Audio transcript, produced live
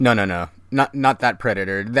No. Not that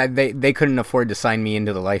Predator. That they couldn't afford to sign me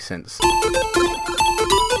into the license.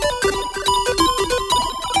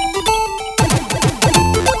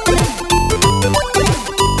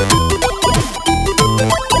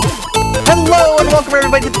 Hello and welcome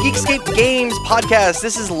everybody to the Geekscape Games podcast.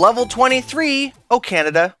 This is level 23. Oh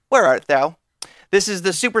Canada, where art thou? This is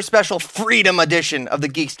the super special Freedom edition of the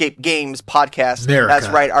Geekscape Games podcast. America. That's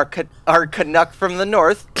right, our Canuck from the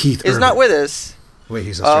north Keith is Urban. not with us. Wait,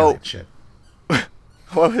 he's Australian. Shit.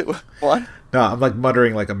 What? No, I'm like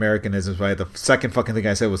muttering like Americanisms, right? The second fucking thing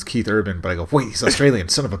I said was Keith Urban, but I go, wait, he's Australian,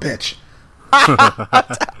 son of a bitch.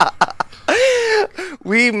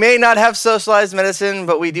 We may not have socialized medicine,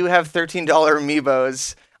 but we do have $13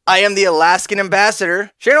 amiibos. I am the Alaskan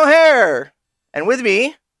ambassador, Shane O'Hare. And with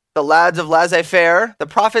me, the lads of laissez-faire, the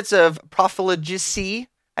prophets of profligacy.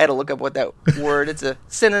 I had to look up what that word, it's a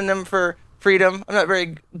synonym for freedom. I'm not a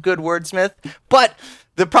very good wordsmith, but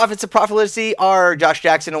the prophets of profligacy are Josh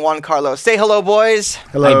Jackson and Juan Carlos. Say hello, boys.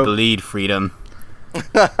 Hello. I bleed freedom.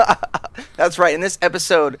 That's right. And this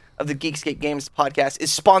episode of the Geekscape Games podcast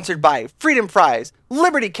is sponsored by Freedom Fries,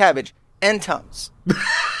 Liberty Cabbage, and Tums.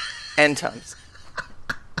 And Tums.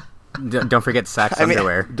 Don't forget Sax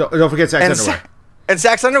underwear. Don't forget Sax underwear. And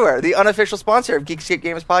Sax Underwear, the unofficial sponsor of Geekscape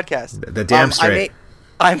Games podcast. The damn straight.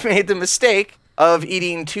 I made the mistake of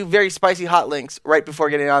eating 2 very spicy hot links right before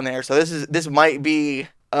getting on there. So this might be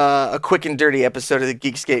a quick and dirty episode of the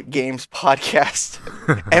Geekscape Games podcast.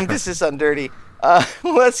 Emphasis on dirty.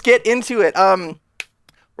 Let's get into it.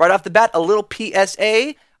 Right off the bat, a little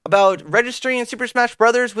PSA about registering Super Smash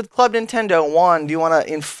Bros. With Club Nintendo. Juan, do you want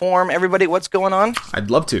to inform everybody what's going on? I'd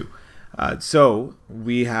love to. So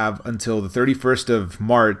we have until the 31st of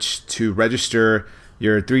March to register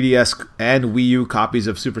your 3DS and Wii U copies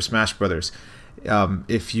of Super Smash Bros.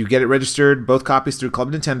 If you get it registered, both copies through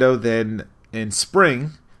Club Nintendo, then in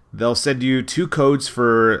spring, they'll send you 2 codes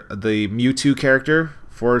for the Mewtwo character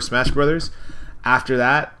for Smash Bros. After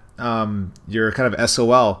that, you're kind of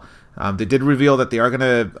SOL. They did reveal that they are going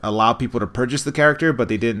to allow people to purchase the character, but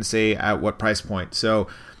they didn't say at what price point. So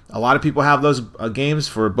a lot of people have those games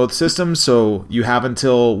for both systems, so you have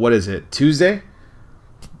until, what is it, Tuesday?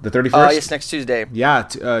 The 31st? Yes, next Tuesday. Yeah,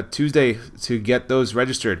 Tuesday to get those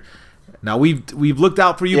registered. Now, we've looked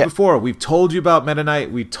out for you before. We've told you about Meta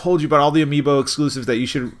Knight. We told you about all the Amiibo exclusives that you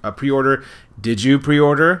should pre-order. Did you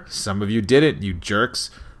pre-order? Some of you didn't, you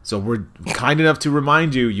jerks. So we're kind enough to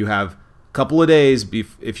remind you, you have a couple of days.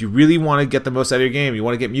 If you really want to get the most out of your game, you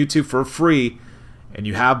want to get Mewtwo for free, and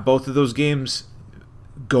you have both of those games,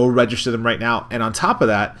 go register them right now. And on top of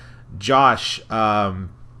that, Josh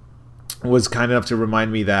was kind enough to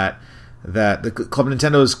remind me that the Club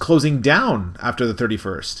Nintendo is closing down after the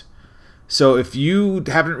 31st. So if you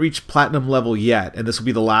haven't reached platinum level yet, and this will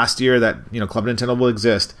be the last year that Club Nintendo will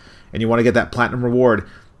exist, and you want to get that platinum reward,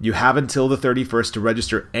 you have until the 31st to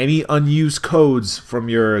register any unused codes from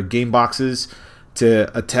your game boxes to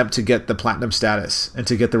attempt to get the platinum status and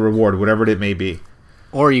to get the reward, whatever it may be.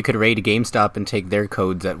 Or you could raid GameStop and take their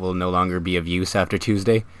codes that will no longer be of use after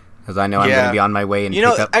Tuesday. Because I know I'm going to be on my way and pick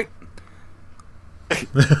up...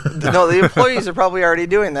 No, the employees are probably already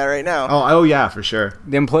doing that right now. Oh yeah, for sure.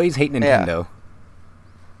 The employees hate Nintendo. Yeah.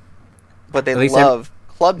 But they love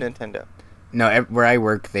Club Nintendo. No, where I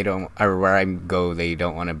work, they don't, or where I go, they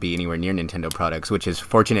don't want to be anywhere near Nintendo products, which is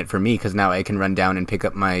fortunate for me, because now I can run down and pick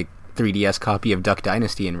up my 3DS copy of Duck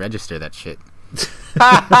Dynasty and register that shit.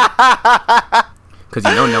 Because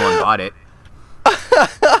no one bought it.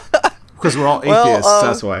 Because we're all atheists,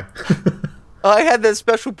 that's why. I had that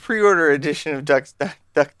special pre-order edition of Duck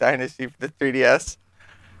Dynasty for the 3DS.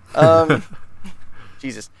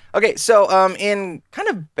 Jesus. Okay, so in kind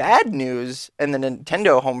of bad news in the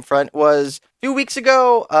Nintendo home front was a few weeks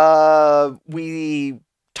ago, we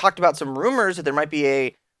talked about some rumors that there might be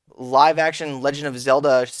a live-action Legend of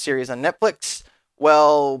Zelda series on Netflix.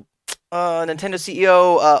 Well, Nintendo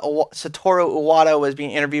CEO Satoru Iwata was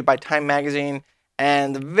being interviewed by Time Magazine,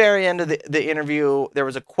 and the very end of the interview, there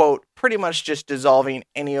was a quote pretty much just dissolving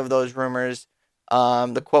any of those rumors.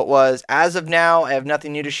 The quote was, "As of now, I have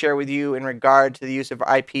nothing new to share with you in regard to the use of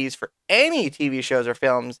IPs for any TV shows or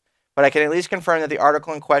films, but I can at least confirm that the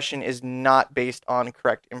article in question is not based on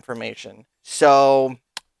correct information." So,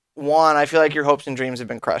 Juan, I feel like your hopes and dreams have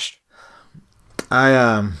been crushed.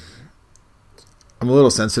 I'm a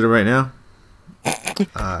little sensitive right now.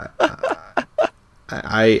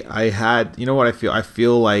 I had, you know what I feel? I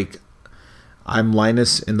feel like I'm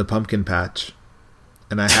Linus in the Pumpkin Patch.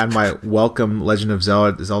 And I had my welcome Legend of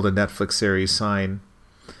Zelda Netflix series sign,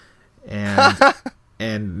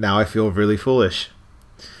 and now I feel really foolish.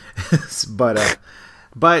 but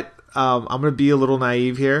I'm gonna be a little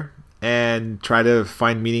naive here and try to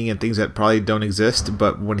find meaning in things that probably don't exist.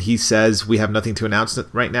 But when he says we have nothing to announce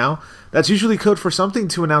right now, that's usually code for something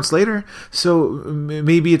to announce later. So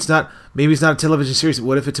maybe it's not a television series.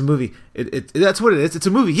 What if it's a movie? That's what it is. It's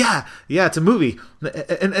a movie. Yeah, it's a movie.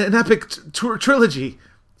 An epic trilogy.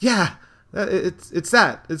 Yeah. It's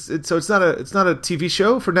that. So it's not a TV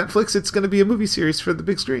show for Netflix. It's going to be a movie series for the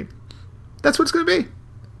big screen. That's what it's going to be.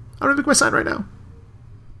 I'm going to make my sign right now.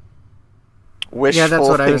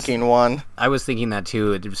 Wishful thinking one. I was thinking that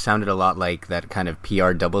too. It sounded a lot like that kind of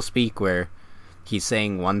PR doublespeak where he's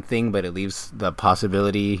saying one thing, but it leaves the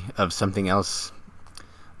possibility of something else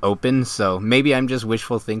open. So maybe I'm just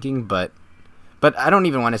wishful thinking, but I don't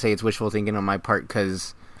even want to say it's wishful thinking on my part,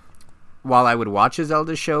 because while I would watch a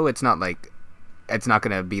Zelda show, it's not going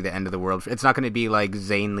to be the end of the world. It's not going to be like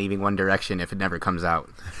Zayn leaving One Direction if it never comes out.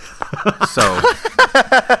 So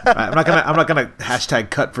I'm not gonna hashtag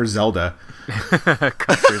cut for Zelda.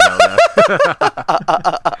 Cut for Zelda.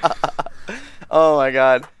 Oh my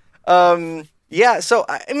god. Yeah. So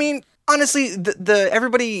I mean, honestly, the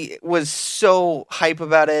everybody was so hype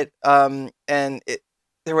about it. And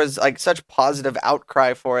there was like such positive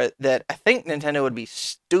outcry for it that I think Nintendo would be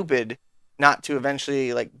stupid not to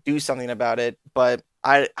eventually like do something about it. But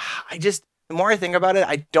I just, the more I think about it,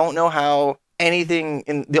 I don't know how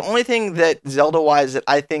the only thing that Zelda wise that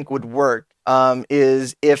I think would work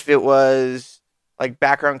is if it was like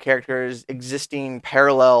background characters existing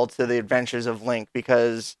parallel to the adventures of Link,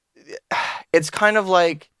 because it's kind of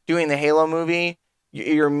like doing the Halo movie.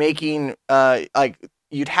 You're making like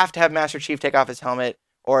you'd have to have Master Chief take off his helmet,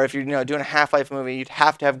 or if you're doing a Half-Life movie, you'd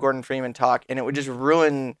have to have Gordon Freeman talk, and it would just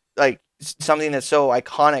ruin like something that's so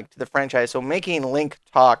iconic to the franchise. So making Link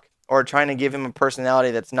talk or trying to give him a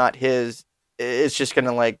personality that's not his, it's just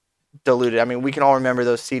gonna like dilute it. I mean, we can all remember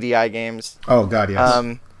those CDI games. Oh God,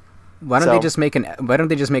 yes. Why don't they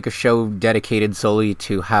just make a show dedicated solely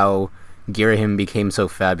to how Girahim became so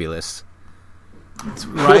fabulous? That's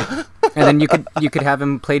right. And then you could have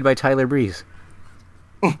him played by Tyler Breeze.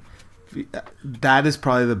 That is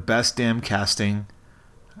probably the best damn casting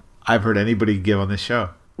I've heard anybody give on this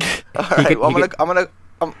show. All right, I'm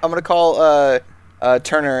gonna call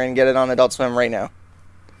Turner and get it on Adult Swim right now.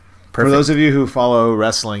 Perfect. For those of you who follow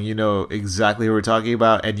wrestling, you know exactly who we're talking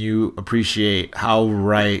about, and you appreciate how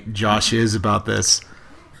right Josh is about this.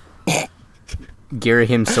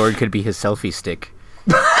 Girahim's sword could be his selfie stick.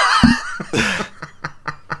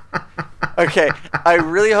 Okay, I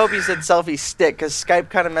really hope you said selfie stick, because Skype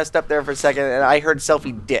kind of messed up there for a second, and I heard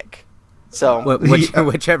selfie dick. So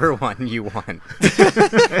whichever one you want.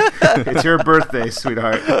 It's your birthday,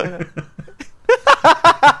 sweetheart.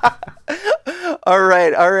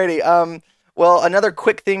 Alrighty. Well, another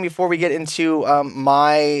quick thing before we get into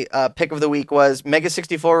my pick of the week was Mega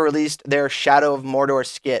 64 released their Shadow of Mordor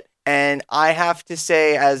skit, and I have to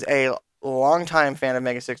say, as a longtime fan of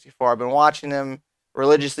Mega 64, I've been watching them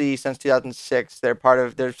religiously since 2006. They're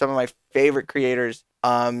some of my favorite creators.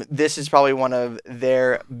 This is probably one of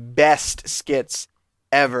their best skits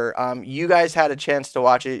ever. You guys had a chance to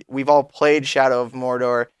watch it. We've all played Shadow of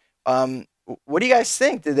Mordor. What do you guys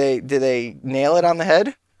think? Did they nail it on the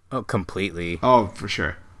head? Oh, completely. Oh, for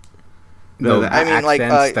sure. The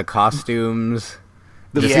accents, the costumes,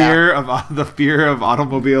 the fear of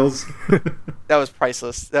automobiles. That was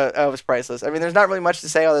priceless. That was priceless. I mean, there's not really much to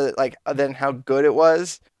say other than how good it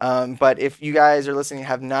was. But if you guys are listening and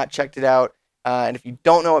have not checked it out, and if you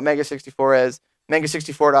don't know what Mega 64 is,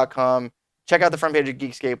 Mega64.com. Check out the front page of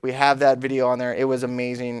Geekscape. We have that video on there. It was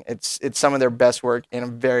amazing. It's some of their best work in a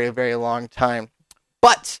very, very long time.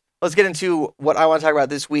 But let's get into what I want to talk about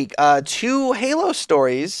this week. 2 Halo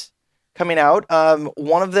stories coming out.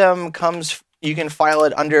 One of them you can file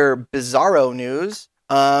it under Bizarro News.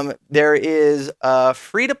 There is a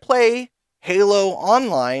free-to-play Halo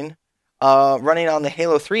Online running on the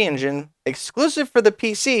Halo 3 engine, exclusive for the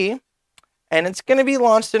PC, and it's going to be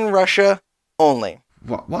launched in Russia only.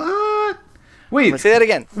 What? Wait, I'm gonna say that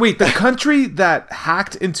again. Wait, the country that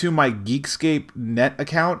hacked into my Geekscape net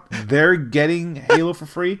account, they're getting Halo for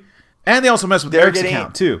free? And they also mess with Eric's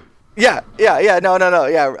account, too. Yeah. No.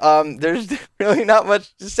 Yeah. There's really not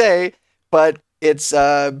much to say, but it's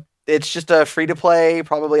just a free-to-play,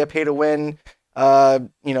 probably a pay-to-win,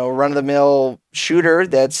 run-of-the-mill shooter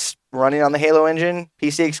that's running on the Halo engine,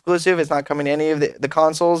 PC exclusive. It's not coming to any of the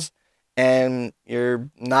consoles, and you're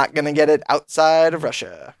not going to get it outside of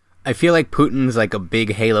Russia. I feel like Putin's like a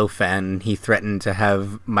big Halo fan. He threatened to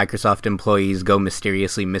have Microsoft employees go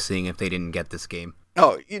mysteriously missing if they didn't get this game.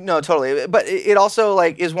 Oh, no, totally. But it also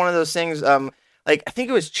like is one of those things, I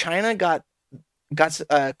think it was China got got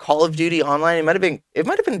Call of Duty Online. It might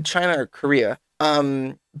have been China or Korea.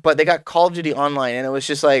 But they got Call of Duty Online, and it was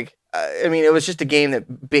just like, it was just a game that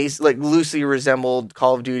loosely resembled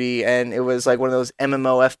Call of Duty, and it was like one of those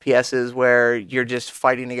MMO FPSs where you're just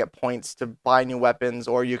fighting to get points to buy new weapons,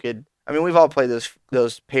 or you could. I mean, we've all played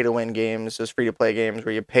those pay to win games, those free to play games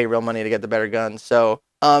where you pay real money to get the better guns. So,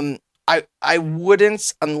 I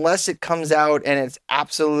wouldn't, unless it comes out and it's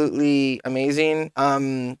absolutely amazing.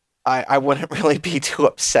 I wouldn't really be too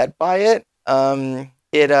upset by it.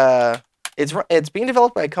 It's being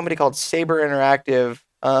developed by a company called Saber Interactive.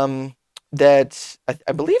 That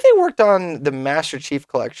I believe they worked on the Master Chief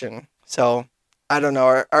Collection. So I don't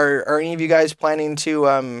know. Are any of you guys planning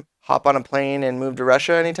to hop on a plane and move to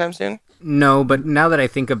Russia anytime soon? No, but now that I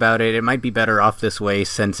think about it, it might be better off this way,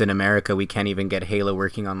 since in America we can't even get Halo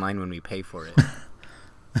working online when we pay for it.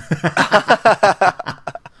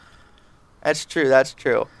 That's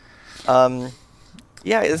true.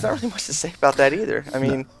 Yeah, there's not really much to say about that either. I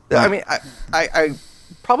mean, I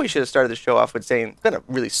probably should have started the show off with saying it's been a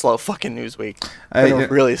really slow fucking news week.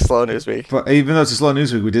 Really slow news week. But even though it's a slow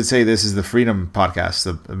news week, we did say this is the Freedom Podcast,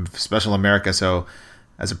 the Special America. So,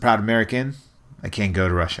 as a proud American, I can't go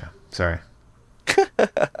to Russia. Sorry.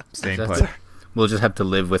 Staying put. We'll just have to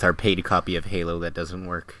live with our paid copy of Halo that doesn't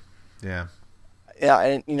work. Yeah. Yeah,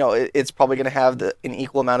 and it's probably going to have an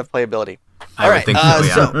equal amount of playability. I would think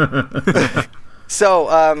so, yeah.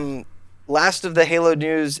 So, last of the Halo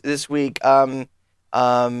news this week.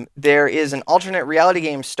 There is an alternate reality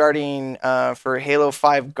game starting for Halo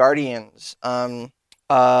 5 Guardians. There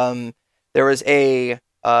was a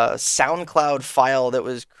SoundCloud file that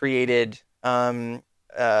was created,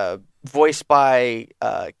 voiced by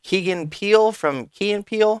Keegan Peele from Key and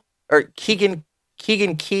Peele, or Keegan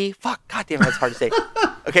Key. Fuck, goddamn, that's hard to say.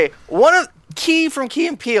 Okay, one of Key from Key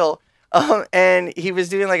and Peele. And he was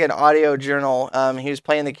doing like an audio journal. He was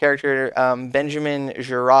playing the character Benjamin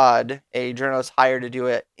Gerard, a journalist hired to do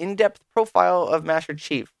an in-depth profile of Master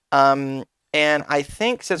Chief. And I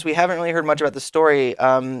think since we haven't really heard much about the story,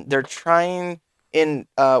 they're trying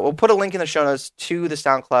we'll put a link in the show notes to the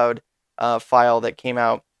SoundCloud file that came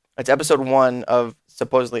out. It's episode 1 of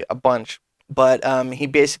supposedly a bunch. But he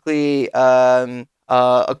basically...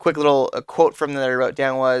 a quick little quote from that I wrote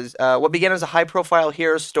down was, what began as a high-profile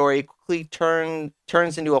hero story quickly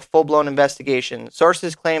turns into a full-blown investigation.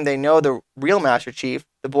 Sources claim they know the real Master Chief,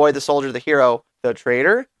 the boy, the soldier, the hero, the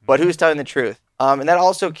traitor, but who's telling the truth? And that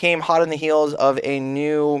also came hot on the heels of a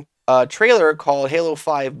new trailer called Halo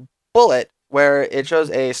 5 Bullet, where it shows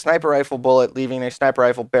a sniper rifle bullet leaving a sniper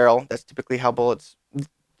rifle barrel. That's typically how bullets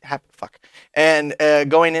happen. And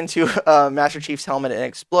going into Master Chief's helmet and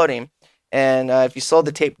exploding. And if you slow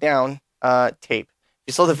the tape down, if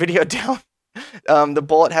you slow the video down, the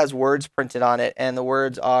bullet has words printed on it, and the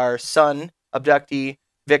words are son, abductee,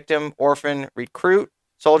 victim, orphan, recruit,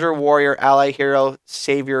 soldier, warrior, ally, hero,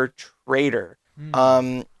 savior, traitor.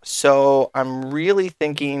 So I'm really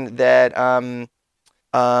thinking that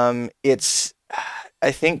I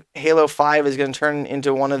think Halo 5 is going to turn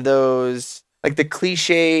into one of those, like the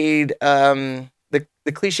cliched,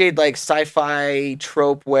 the cliched like sci-fi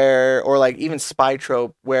trope or like even spy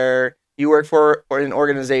trope where you work for an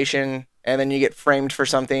organization and then you get framed for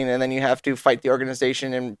something and then you have to fight the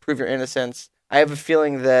organization and prove your innocence. I have a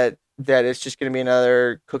feeling that it's just going to be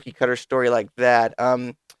another cookie cutter story like that.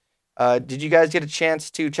 Did you guys get a chance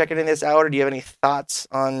to check any of this out, or do you have any thoughts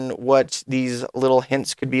on what these little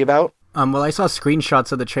hints could be about? Well, I saw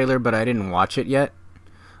screenshots of the trailer, but I didn't watch it yet.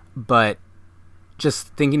 But just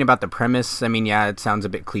thinking about the premise, I mean, yeah, it sounds a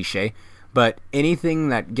bit cliche, but anything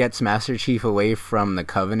that gets Master Chief away from the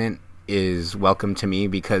Covenant is welcome to me,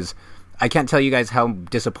 because I can't tell you guys how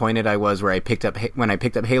disappointed I was when I picked up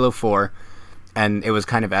Halo 4, and it was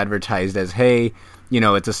kind of advertised as, hey,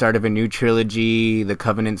 it's the start of a new trilogy, the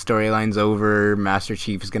Covenant storyline's over, Master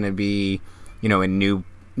Chief is going to be, in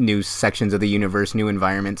new sections of the universe, new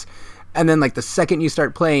environments. And then, like, the second you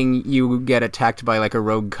start playing, you get attacked by, like, a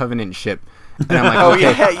rogue Covenant ship. And I'm like,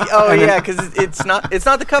 yeah, because it's not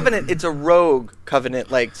the Covenant, it's a rogue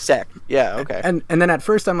Covenant, like, sect. Yeah, okay. And then at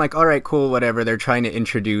first I'm like, all right, cool, whatever. They're trying to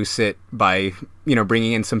introduce it by,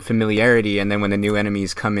 bringing in some familiarity, and then when the new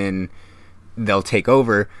enemies come in, they'll take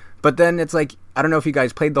over. But then it's like, I don't know if you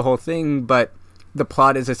guys played the whole thing, but the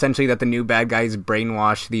plot is essentially that the new bad guys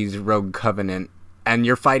brainwash these rogue Covenant, and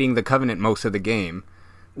you're fighting the Covenant most of the game,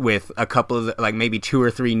 with a couple of, like, maybe 2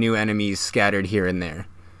 or 3 new enemies scattered here and there.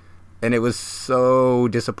 And it was so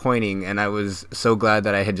disappointing, and I was so glad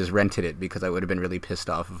that I had just rented it, because I would have been really pissed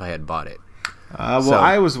off if I had bought it.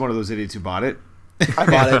 I was one of those idiots who bought it. I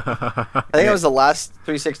bought it. I think it was the last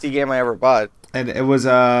 360 game I ever bought. And it was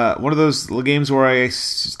one of those games where I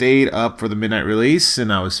stayed up for the midnight release,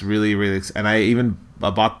 and I was really, really, and I even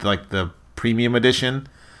bought like the premium edition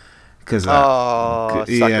because yeah.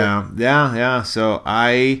 So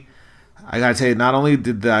I gotta tell you, not only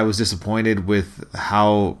did I was disappointed with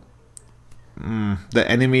how the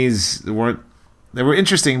enemies were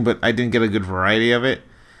interesting, but I didn't get a good variety of it.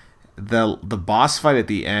 The boss fight at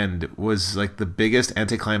the end was like the biggest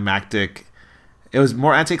anticlimactic. It was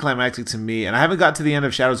more anticlimactic to me, and I haven't got to the end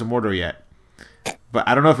of Shadows of Mordor yet. But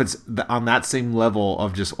I don't know if it's on that same level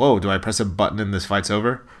of just, oh, do I press a button and this fight's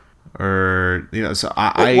over, or So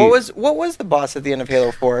what was the boss at the end of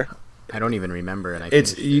Halo 4? I don't even remember.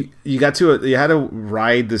 And you had to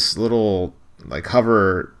ride this little like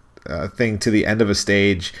hover thing to the end of a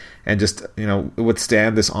stage and just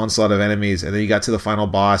withstand this onslaught of enemies, and then you got to the final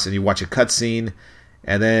boss and you watch a cutscene.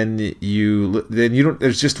 And then you don't.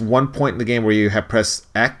 There's just one point in the game where you have press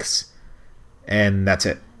X, and that's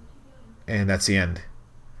it, and that's the end.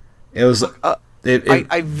 It was.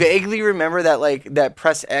 I vaguely remember that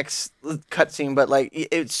press X cutscene, but like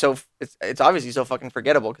it's obviously so fucking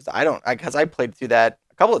forgettable because I played through that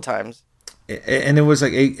a couple of times. And it was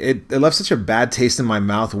like it left such a bad taste in my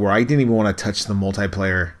mouth where I didn't even want to touch the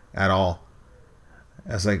multiplayer at all.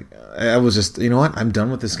 I was just, you know what? I'm done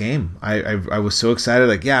with this game. I was so excited.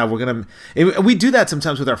 Like, yeah, we do that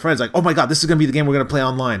sometimes with our friends. Like, oh my God, this is going to be the game we're going to play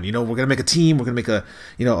online. We're going to make a team. We're going to make a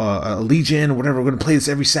legion, whatever. We're going to play this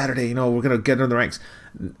every Saturday. We're going to get into the ranks.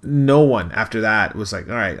 No one after that was like,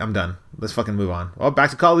 all right, I'm done. Let's fucking move on. Well, back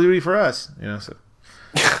to Call of Duty for us, so.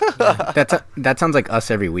 That sounds like us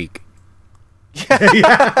every week.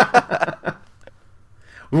 Yeah.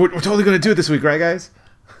 We're totally going to do it this week, right, guys?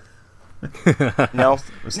 No,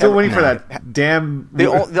 we're still waiting for that damn. The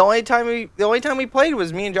only time we played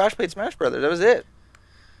was me and Josh played Smash Brothers. That was it,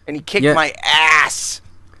 and he kicked my ass.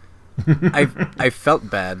 I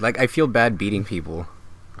felt bad. Like I feel bad beating people.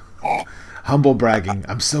 Humble bragging.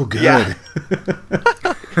 I'm so good. Yeah. You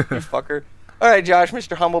fucker. All right, Josh,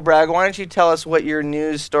 Mr. Humble Brag. Why don't you tell us what your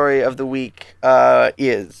news story of the week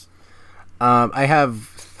is? I have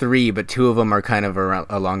 3, but 2 of them are kind of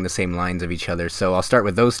along the same lines of each other. So I'll start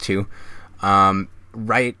with those 2.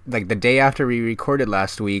 Right, like the day after we recorded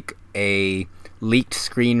last week, a leaked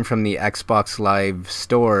screen from the Xbox Live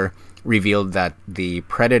store revealed that the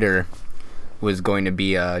Predator was going to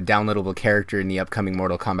be a downloadable character in the upcoming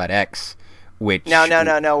Mortal Kombat X. Which no.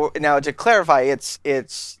 Now to clarify, it's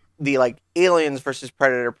the like Aliens versus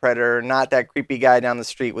Predator, not that creepy guy down the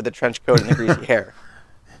street with a trench coat and the greasy hair.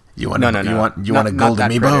 You want a gold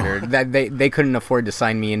amiibo? That they couldn't afford to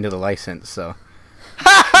sign me into the license, so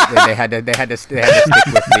they had to stick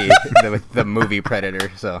with the movie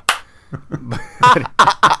Predator. So I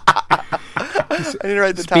didn't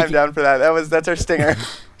write the time down for that. That's our stinger.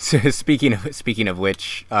 So speaking of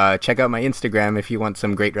which, check out my Instagram if you want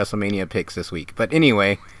some great WrestleMania pics this week. But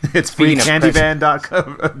anyway, it's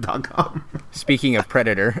freecandyvan.com. Speaking of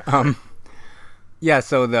Predator, yeah,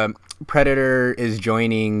 so the Predator is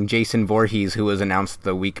joining Jason Voorhees, who was announced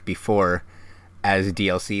the week before as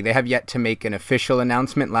DLC. They have yet to make an official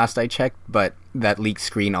announcement last I checked, but that leaked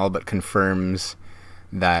screen all but confirms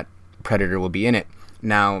that Predator will be in it.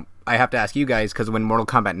 Now, I have to ask you guys, because when Mortal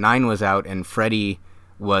Kombat 9 was out and Freddy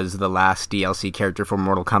was the last DLC character for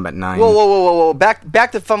Mortal Kombat 9... Whoa.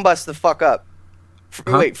 Back to Funbust the fuck up.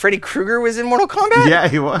 Wait, Freddy Krueger was in Mortal Kombat? Yeah,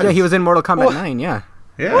 he was. Yeah, he was in Mortal Kombat 9, yeah.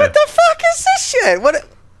 What the fuck is this shit? What?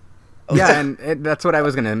 Yeah, and that's what I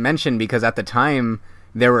was going to mention, because at the time,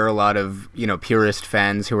 there were a lot of, purist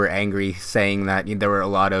fans who were angry, saying that there were a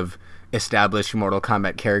lot of established Mortal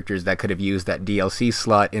Kombat characters that could have used that DLC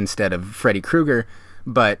slot instead of Freddy Krueger.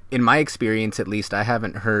 But in my experience, at least, I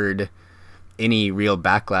haven't heard any real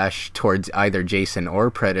backlash towards either Jason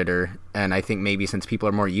or Predator. And I think maybe since people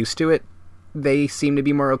are more used to it, they seem to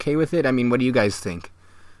be more okay with it. I mean, what do you guys think?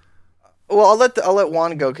 Well, I'll let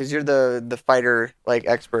Juan go because you're the fighter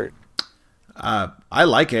expert. I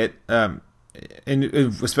like it, and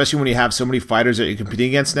especially when you have so many fighters that you're competing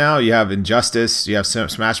against now. You have Injustice, you have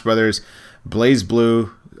Smash Brothers, Blaze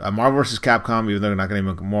Blue, Marvel vs. Capcom. Even though they're not going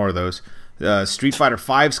to make more of those. Street Fighter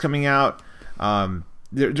 5's coming out.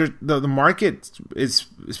 The market is,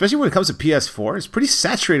 especially when it comes to PS4, is pretty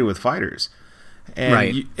saturated with fighters. And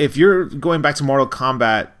right. If you're going back to Mortal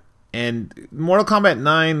Kombat, and Mortal Kombat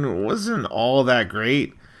 9 wasn't all that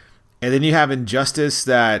great, and then you have Injustice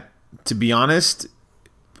that, to be honest,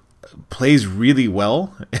 plays really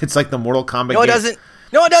well. It's like the Mortal Kombat No, it game. doesn't.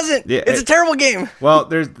 No, it doesn't. Yeah, it's a terrible game. Well,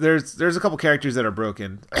 there's a couple characters that are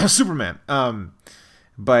broken. Superman.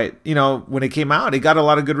 But, you know, when it came out, it got a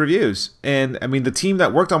lot of good reviews. And, I mean, the team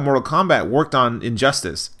that worked on Mortal Kombat worked on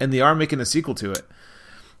Injustice, and they are making a sequel to it.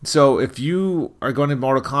 So if you are going to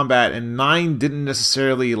Mortal Kombat, and 9 didn't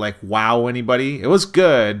necessarily, like, wow anybody, it was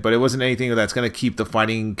good, but it wasn't anything that's going to keep the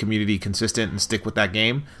fighting community consistent and stick with that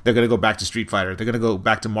game. They're going to go back to Street Fighter. They're going to go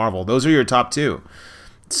back to Marvel. Those are your top two.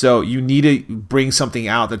 So you need to bring something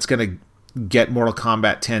out that's going to get Mortal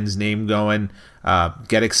Kombat 10's name going,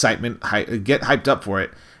 get excitement, get hyped up for it,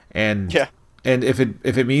 and if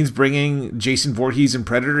it means bringing Jason Voorhees and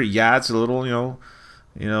Predator, it's a little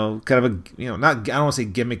kind of a not, I don't want to say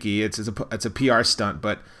gimmicky. It's a PR stunt,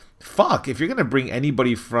 but fuck, if you're gonna bring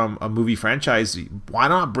anybody from a movie franchise, why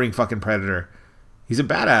not bring fucking Predator? He's a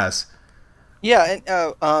badass. Yeah,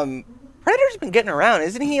 and Predator's been getting around,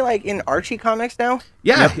 isn't he? Like in Archie comics now.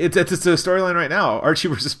 Yeah, it's a storyline right now. Archie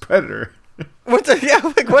versus Predator. What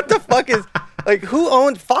the fuck is like? Who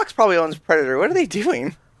owns Fox? Probably owns Predator. What are they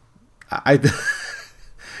doing?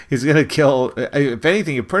 He's gonna kill. If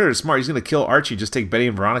anything, if Predator's smart, he's gonna kill Archie. Just take Betty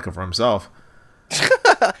and Veronica for himself.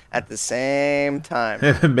 At the same time.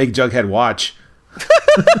 Make Jughead watch.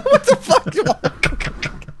 What the fuck?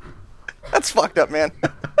 That's fucked up, man.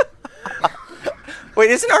 Wait,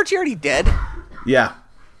 isn't Archie already dead? Yeah.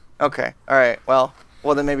 Okay. All right. Well,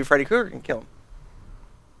 then maybe Freddy Krueger can kill him.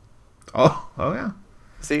 Oh yeah.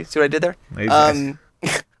 See what I did there? Nice.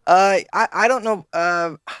 I don't know.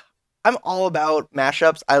 I'm all about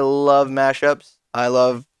mashups. I love mashups. I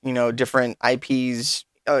love, different IPs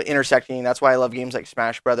intersecting. That's why I love games like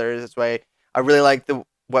Smash Brothers. That's why I really like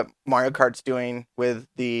what Mario Kart's doing with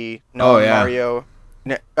the Mario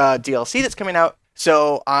DLC that's coming out.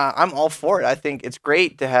 So I'm all for it. I think it's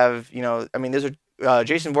great to have, those are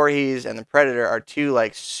Jason Voorhees and the Predator are two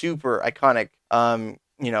like super iconic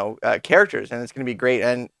characters, and it's going to be great.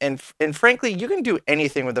 And frankly, you can do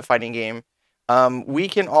anything with the fighting game. We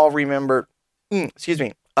can all remember. Excuse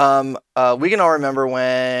me. We can all remember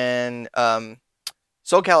when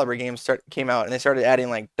Soul Calibur games came out, and they started adding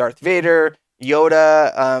like Darth Vader,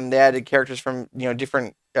 Yoda. They added characters from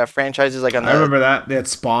different franchises. Like I remember that they had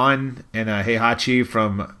Spawn and Heihachi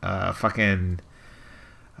from fucking.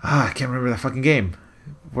 I can't remember that fucking game.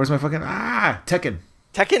 Where's my fucking Tekken.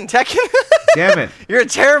 Damn it! You're a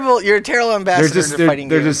terrible ambassador to fighting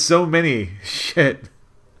games. There's just so many shit.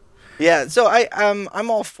 Yeah, so I'm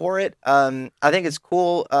all for it. I think it's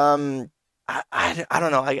cool. I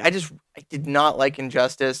don't know. I did not like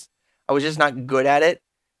Injustice. I was just not good at it.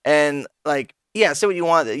 And like, say what you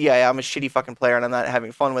want. Yeah, I'm a shitty fucking player and I'm not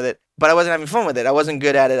having fun with it. But I wasn't having fun with it. I wasn't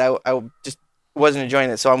good at it. I just wasn't enjoying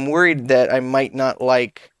it. So I'm worried that I might not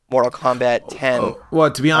like Mortal Kombat 10. Well,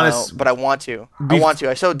 to be honest, but I want to.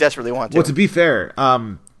 I so desperately want to. Well, to be fair,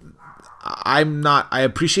 I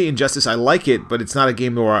appreciate Injustice. I like it, but it's not a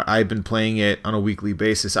game where I've been playing it on a weekly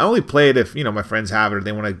basis. I only play it if, my friends have it or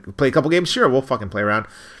they want to play a couple games. Sure, we'll fucking play around.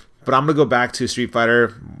 But I'm going to go back to Street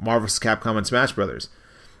Fighter, Marvel vs. Capcom, and Smash Brothers.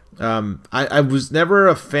 I was never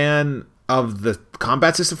a fan of the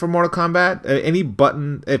combat system for Mortal Kombat. Any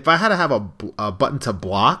button, if I had to have a button to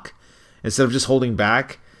block instead of just holding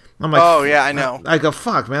back, I'm like, oh yeah, I know. I go,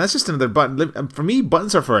 fuck, man, that's just another button. For me,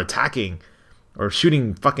 buttons are for attacking or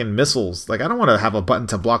shooting fucking missiles. Like, I don't want to have a button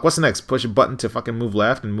to block. What's the next? Push a button to fucking move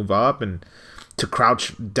left and move up and to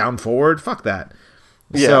crouch down forward. Fuck that.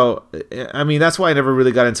 Yeah. So, I mean, that's why I never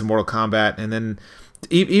really got into Mortal Kombat. And then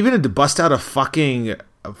even to bust out a fucking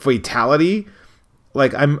fatality,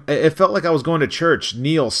 like it felt like I was going to church.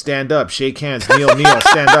 Kneel, stand up, shake hands. Kneel,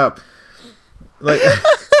 stand up.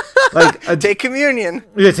 Like take communion.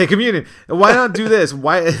 Yeah, take communion. Why not do this?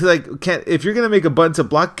 Why if you're gonna make a button to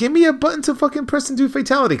block, give me a button to fucking press and do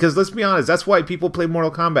fatality. Because let's be honest, that's why people play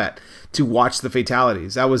Mortal Kombat, to watch the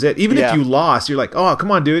fatalities. That was it. Even if you lost, you're like, oh,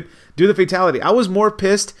 come on, dude, do the fatality. I was more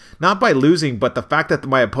pissed not by losing, but the fact that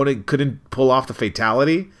my opponent couldn't pull off the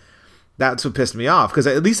fatality. That's what pissed me off. Because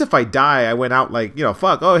at least if I die, I went out like,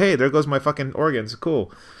 fuck. Oh, hey, there goes my fucking organs.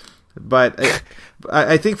 Cool. But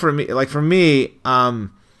I think for me,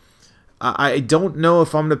 I don't know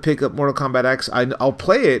if I'm going to pick up Mortal Kombat X. I'll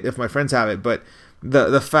play it if my friends have it, but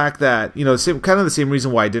the fact that, kind of the same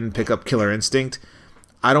reason why I didn't pick up Killer Instinct,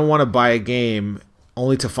 I don't want to buy a game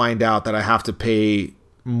only to find out that I have to pay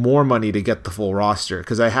more money to get the full roster.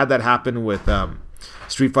 Because I had that happen with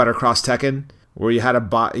Street Fighter Cross Tekken, where you had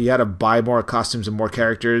to buy more costumes and more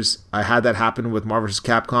characters. I had that happen with Marvel vs.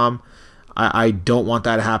 Capcom. I don't want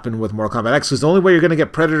that to happen with Mortal Kombat X, because the only way you're going to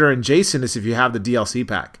get Predator and Jason is if you have the DLC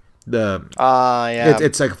pack.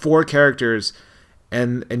 It's like 4 characters,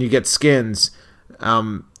 and you get skins.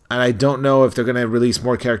 And I don't know if they're going to release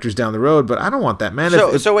more characters down the road, but I don't want that, man.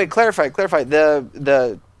 So wait, clarify.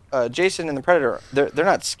 The Jason and the Predator, they're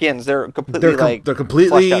not skins. They're completely they're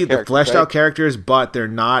completely fleshed out characters, but they're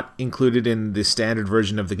not included in the standard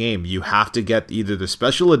version of the game. You have to get either the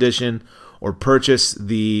special edition or purchase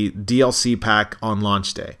the DLC pack on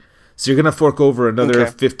launch day. So you're gonna fork over another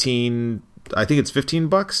 15. I think it's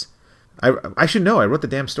 $15. I should know. I wrote the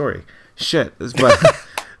damn story. Shit,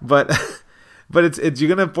 but it's you're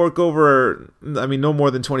gonna fork over. I mean, no more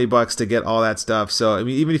than $20 to get all that stuff. So I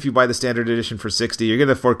mean, even if you buy the standard edition for $60, you're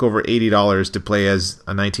gonna fork over $80 to play as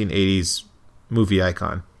a 1980s movie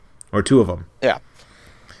icon, or two of them. Yeah.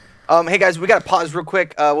 Hey guys, we gotta pause real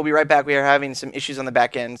quick. We'll be right back. We are having some issues on the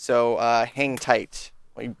back end, so hang tight.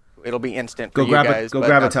 It'll be instant for you guys. Go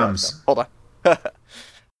grab a Tums. So hold on.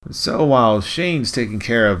 So while Shane's taking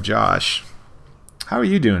care of Josh, how are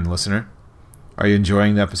you doing, listener? Are you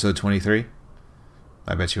enjoying episode 23?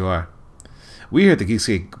 I bet you are. We here at the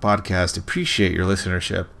Geekscape Podcast appreciate your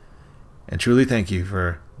listenership and truly thank you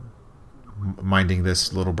for minding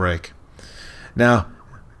this little break. Now,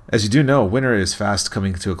 as you do know, winter is fast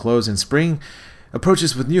coming to a close and spring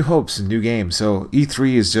approaches with new hopes and new games. So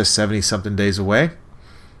E3 is just 70-something days away.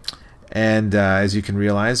 And as you can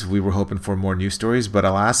realize, we were hoping for more news stories, but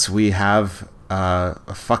alas, we have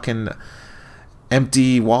a fucking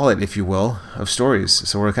empty wallet, if you will, of stories.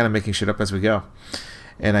 So we're kind of making shit up as we go.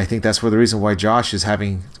 And I think that's the reason why Josh is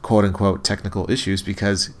having quote-unquote technical issues,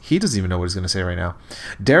 because he doesn't even know what he's going to say right now.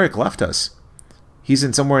 Derek left us. He's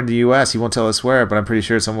in somewhere in the U.S. He won't tell us where, but I'm pretty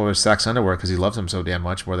sure it's somewhere with Saks Underwear because he loves them so damn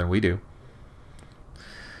much, more than we do.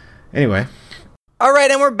 Anyway. All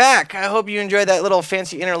right, and we're back. I hope you enjoyed that little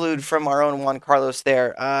fancy interlude from our own Juan Carlos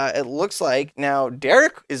there. It looks like now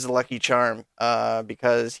Derek is the lucky charm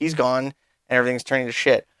because he's gone and everything's turning to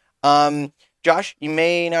shit. Josh, you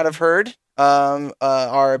may not have heard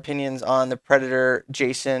our opinions on the Predator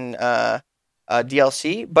Jason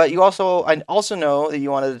DLC, but I also know that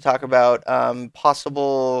you wanted to talk about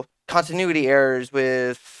possible continuity errors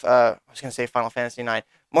with, I was going to say Final Fantasy IX.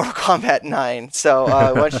 Mortal Kombat 9. So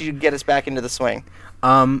why don't you get us back into the swing?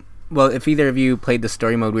 Well, if either of you played the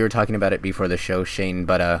story mode, we were talking about it before the show, Shane,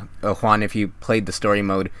 but Juan, if you played the story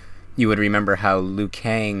mode, you would remember how Liu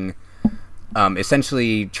Kang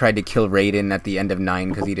essentially tried to kill Raiden at the end of 9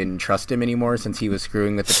 because he didn't trust him anymore since he was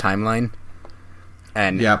screwing with the timeline.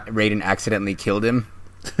 And Raiden accidentally killed him.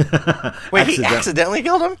 Wait, he accidentally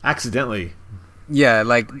killed him? Accidentally. Yeah,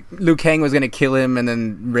 like, Liu Kang was going to kill him, and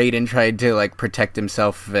then Raiden tried to, like, protect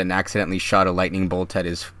himself and accidentally shot a lightning bolt at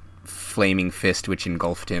his flaming fist, which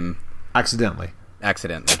engulfed him. Accidentally.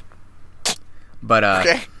 But,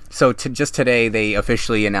 okay. So just today, they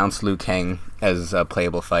officially announced Liu Kang as a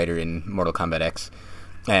playable fighter in Mortal Kombat X.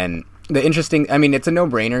 And it's a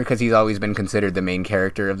no-brainer, because he's always been considered the main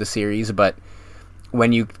character of the series, but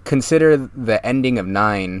when you consider the ending of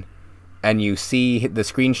 9... and you see the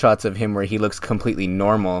screenshots of him where he looks completely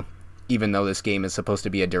normal, even though this game is supposed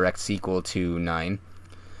to be a direct sequel to 9.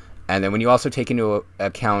 And then when you also take into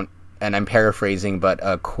account, and I'm paraphrasing, but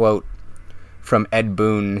a quote from Ed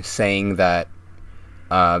Boon saying that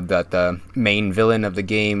the main villain of the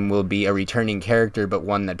game will be a returning character, but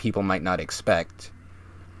one that people might not expect.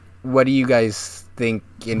 What do you guys think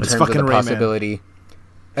in terms of the possibility?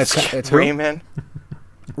 It's Rayman.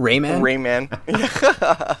 Rayman?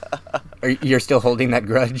 You're still holding that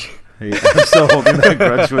grudge? Yeah, I'm still holding that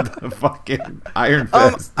grudge with the fucking Iron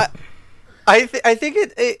Fist. I think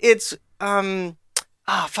it's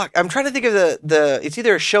fuck. I'm trying to think of the it's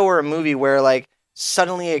either a show or a movie where like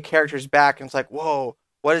suddenly a character's back and it's like, whoa,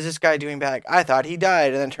 what is this guy doing back? I thought he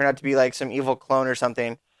died, and then it turned out to be like some evil clone or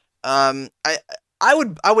something. I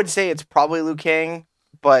would say it's probably Liu Kang,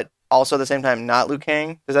 but also at the same time not Liu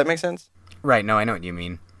Kang. Does that make sense? Right, no, I know what you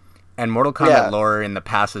mean. And Mortal Kombat lore in the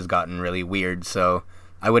past has gotten really weird, so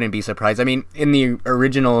I wouldn't be surprised. I mean, in the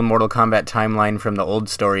original Mortal Kombat timeline from the old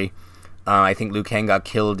story, I think Liu Kang got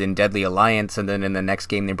killed in Deadly Alliance, and then in the next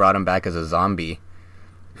game they brought him back as a zombie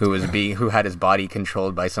who had his body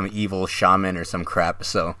controlled by some evil shaman or some crap.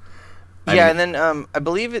 So and then I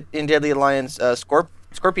believe in Deadly Alliance,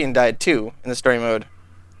 Scorpion died too in the story mode.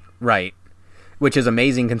 Right, which is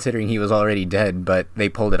amazing considering he was already dead, but they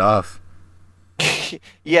pulled it off.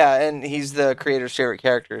 Yeah, and he's the creator's favorite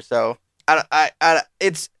character, so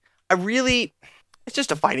it's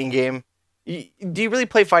just a fighting game. Do you really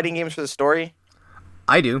play fighting games for the story?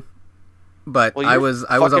 I do, but I was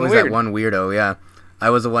always weird. That one weirdo. Yeah, I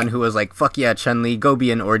was the one who was like, "Fuck yeah, Chun-Li, go be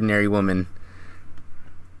an ordinary woman."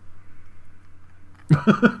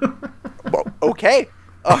 Well, okay,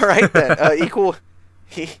 all right then.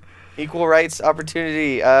 Equal rights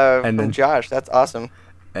opportunity from Josh. That's awesome.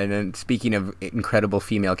 And then, speaking of incredible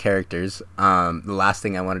female characters, the last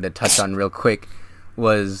thing I wanted to touch on real quick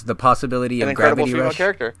was the possibility An of incredible Gravity female Rush.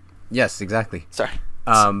 character. Yes, exactly. Sorry.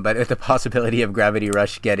 But with the possibility of Gravity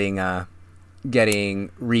Rush getting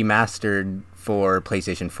remastered for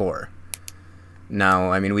PlayStation 4.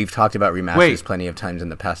 Now, I mean, we've talked about remasters plenty of times in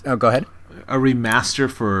the past. Oh, go ahead. A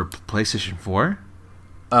remaster for PlayStation 4?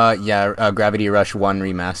 Gravity Rush 1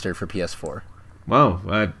 remaster for PS4. Whoa,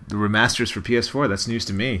 the remasters for PS4, that's news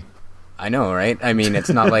to me. I know, right? I mean, it's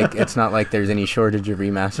not like there's any shortage of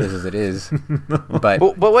remasters as it is. But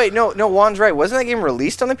wait, no, Juan's right. Wasn't that game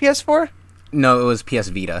released on the PS4? No, it was PS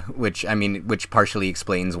Vita, which partially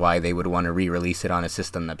explains why they would want to re-release it on a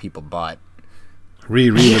system that people bought.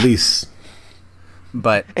 Re-release.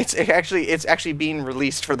 But it's actually being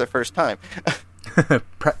released for the first time.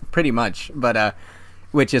 Pretty much, but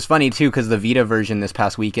which is funny too, because the Vita version this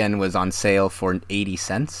past weekend was on sale for 80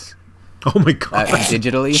 cents. Oh my god!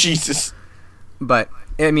 Digitally, Jesus. But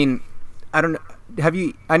I mean, I don't know. Have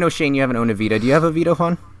you? I know Shane, you haven't owned a Vita. Do you have a Vita,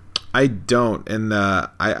 Juan? I don't, and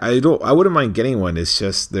I don't. I wouldn't mind getting one. It's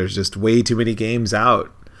just there's just way too many games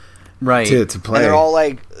out, right? To play. And they're all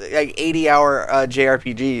like 80-hour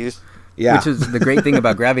JRPGs. Yeah. Which is the great thing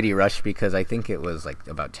about Gravity Rush, because I think it was like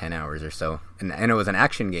about 10 hours or so, and it was an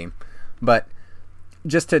action game. But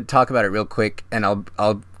just to talk about it real quick, and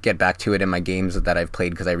I'll get back to it in my games that I've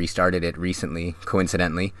played because I restarted it recently,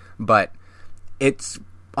 coincidentally. But it's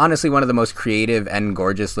honestly one of the most creative and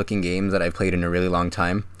gorgeous looking games that I've played in a really long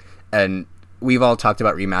time. And we've all talked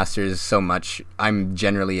about remasters so much. I'm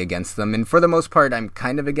generally against them. And for the most part, I'm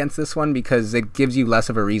kind of against this one because it gives you less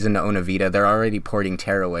of a reason to own a Vita. They're already porting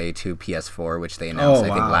Tearaway to PS4, which they announced, I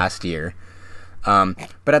think, last year.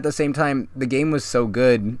 But at the same time, the game was so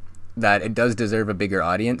good that it does deserve a bigger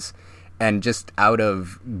audience. And just out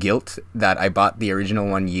of guilt that I bought the original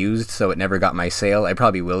one used, so it never got my sale, I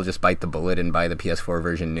probably will just bite the bullet and buy the PS4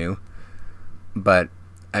 version new. But,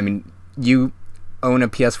 I mean, you own a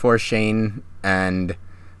PS4, Shane, and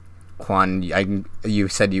Juan, you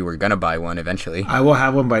said you were going to buy one eventually. I will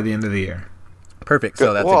have one by the end of the year. Perfect.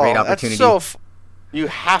 So that's a great opportunity. That's you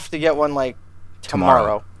have to get one like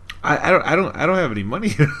tomorrow. I don't have any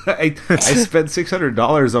money. I spent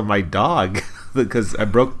 $600 on my dog because I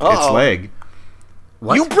broke its leg.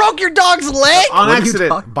 What? You broke your dog's leg? On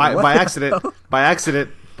accident. By accident. By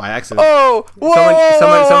accident. Oh!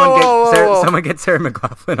 Whoa! Someone get Sarah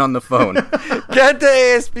McLaughlin on the phone. Get the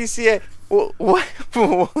ASPCA. What?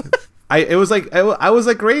 I was like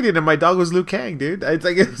Raiden, and my dog was Liu Kang, dude. It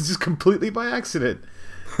was just completely by accident.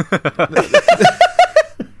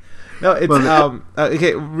 No, it's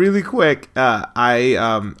okay. Really quick,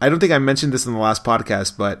 I don't think I mentioned this in the last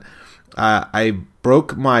podcast, but I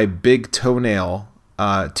broke my big toenail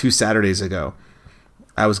 2 Saturdays ago.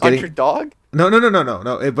 I was getting on your dog. No.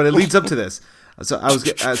 But it leads up to this. So I was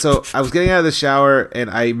getting out of the shower and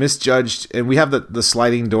I misjudged, and we have the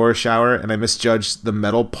sliding door shower, and I misjudged the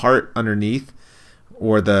metal part underneath,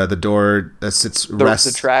 or the door that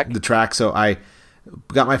rests the track. So I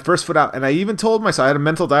got my first foot out, and I even told myself, I had a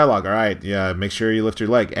mental dialogue. All right, yeah, make sure you lift your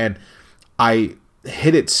leg, and I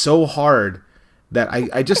hit it so hard that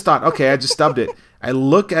I just thought, okay, I just stubbed it. I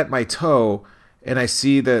look at my toe and I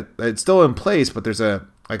see that it's still in place, but there's a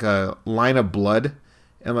line of blood,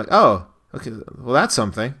 and I'm like, oh, okay, well that's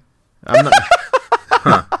something. I'm not.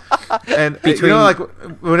 And you know, like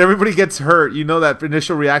when everybody gets hurt, you know that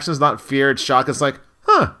initial reaction is not fear, it's shock. It's like,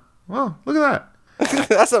 well, look at that.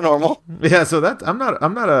 That's not normal. Yeah, so that I'm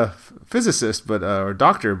not a physicist, but or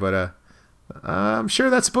doctor, but I'm sure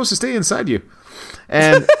that's supposed to stay inside you.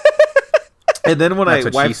 And and then when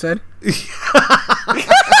that's what she said.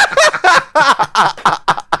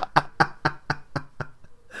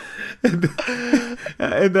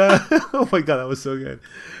 and oh my god, that was so good.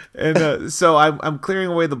 And so I'm clearing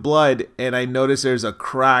away the blood, and I notice there's a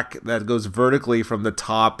crack that goes vertically from the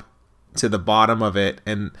top to the bottom of it,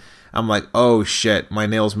 and I'm like, oh shit, my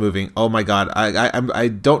nail's moving. Oh my god, I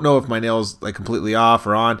don't know if my nail's like completely off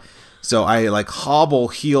or on. So I like hobble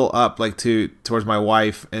heel up like towards my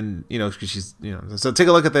wife, and you know, she's, you know, so take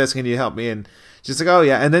a look at this. Can you help me? And she's like, oh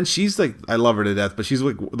yeah. And then she's like, I love her to death, but she's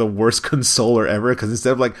like the worst consoler ever, because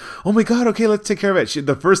instead of like, oh my god, okay, let's take care of it,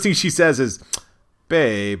 the first thing she says is,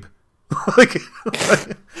 babe.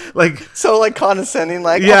 like so like condescending,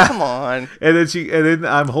 like, yeah. Oh, come on. And then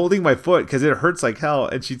I'm holding my foot because it hurts like hell,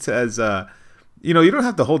 and she says, you know, you don't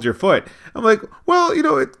have to hold your foot. I'm like, well, you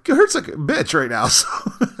know, it hurts like a bitch right now, so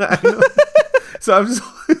I'm just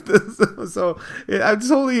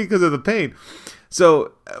holding it because of the pain.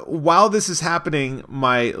 So while this is happening,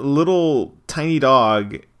 my little tiny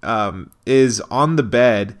dog is on the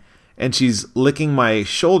bed, and she's licking my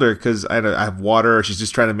shoulder because I have water, or she's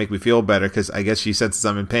just trying to make me feel better because I guess she senses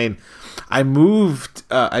I'm in pain. I moved.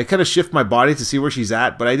 I kind of shift my body to see where she's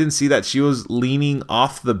at, but I didn't see that she was leaning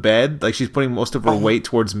off the bed, like she's putting most of her weight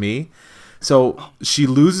towards me. So she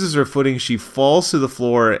loses her footing. She falls to the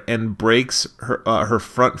floor and breaks her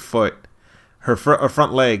front foot, her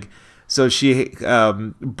front leg. So she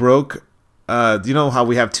broke. Do you know how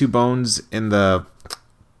we have two bones in the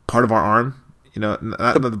part of our arm? You know,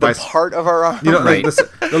 the part of our arm. You know, right.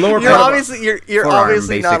 The lower You're part. Obviously, you're forearm,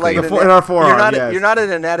 obviously not like basically. In our forearm. You're not an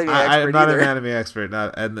anatomy expert. I'm not either. an anatomy expert,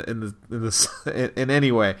 not in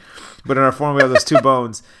any way. But in our forearm, we have those two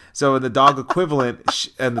bones. So in the dog equivalent,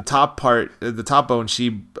 and the top part, the top bone,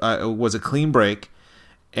 she was a clean break,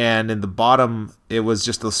 and in the bottom, it was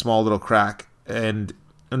just a small little crack, and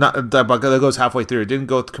not that goes halfway through. It didn't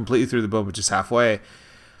go completely through the bone, but just halfway.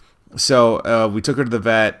 So we took her to the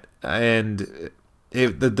vet, and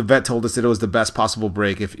the vet told us that it was the best possible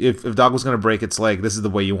break. If dog was going to break its leg, this is the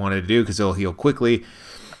way you wanted to do because it'll heal quickly.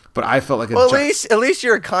 But I felt like at least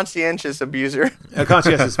you're a conscientious abuser. A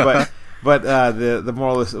conscientious, but the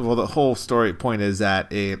moral is, well, the whole story point is that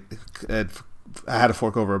I had to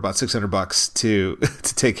fork over about $600 to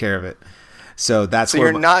take care of it. So that's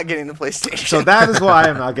you're not getting the PlayStation. So that is why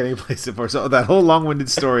I'm not getting a PlayStation 4. So that whole long-winded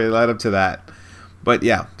story led up to that. But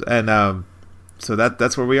yeah, and so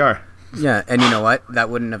that's where we are. Yeah, and you know what? That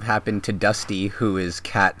wouldn't have happened to Dusty, who is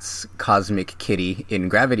Cat's cosmic kitty in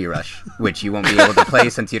Gravity Rush, which you won't be able to play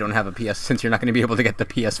since you don't have since you're not going to be able to get the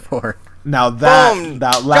PS4. Now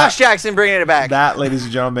Josh Jackson bringing it back. That, ladies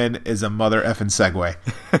and gentlemen, is a mother effing segue.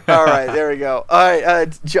 All right, there we go. All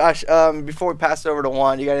right, Josh. Before we pass it over to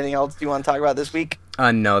Juan, you got anything else you want to talk about this week?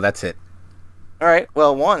 No, that's it. All right.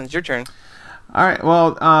 Well, Juan, it's your turn. All right.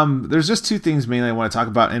 Well, there's just two things mainly I want to talk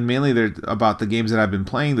about, and mainly they're about the games that I've been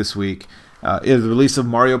playing this week. Is the release of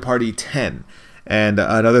Mario Party 10 and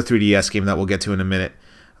another 3DS game that we'll get to in a minute.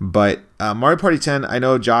 But Mario Party 10, I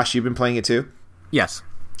know, Josh, you've been playing it too? Yes.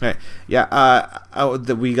 All right. Yeah.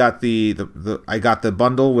 We got I got the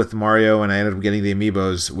bundle with Mario, and I ended up getting the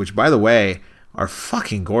amiibos, which, by the way, are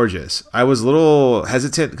fucking gorgeous. I was a little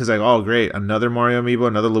hesitant because oh great, another Mario amiibo,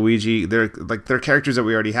 another Luigi. They're characters that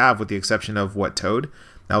we already have, with the exception of Toad.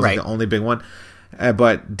 That was right. Like the only big one.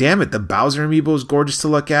 But damn it, the Bowser amiibo is gorgeous to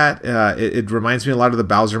look at. It reminds me a lot of the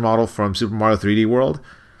Bowser model from Super Mario 3D World.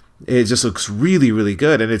 It just looks really, really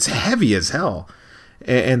good, and it's heavy as hell.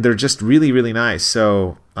 And they're just really, really nice.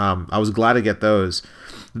 So I was glad to get those.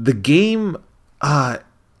 The game, I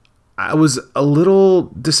was a little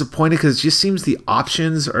disappointed because it just seems the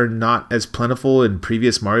options are not as plentiful in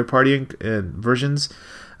previous Mario Party versions.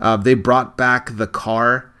 They brought back the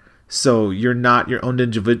car, so you're not your own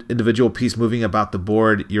individual piece moving about the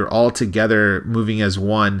board. You're all together moving as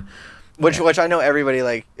one. Which I know everybody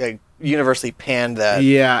like universally panned that.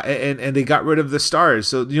 Yeah, and they got rid of the stars.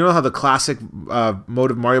 So you know how the classic mode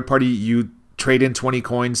of Mario Party, you trade in 20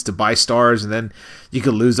 coins to buy stars, and then you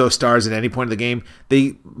could lose those stars at any point in the game.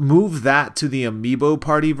 They moved that to the Amiibo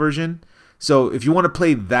Party version. So if you want to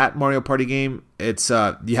play that Mario Party game, it's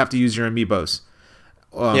you have to use your Amiibos.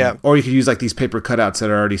 Or you could use like these paper cutouts that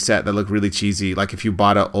are already set that look really cheesy. Like if you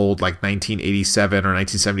bought an old like 1987 or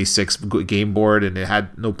 1976 game board and it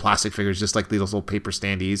had no plastic figures, just like these little paper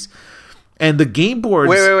standees. And the game boards.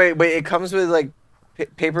 Wait! It comes with like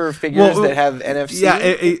paper figures that have NFC.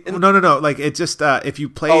 Yeah, no. Like it just if you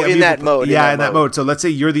play in that mode. Yeah, in that mode. So let's say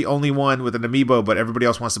you're the only one with an amiibo, but everybody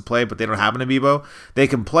else wants to play, but they don't have an amiibo. They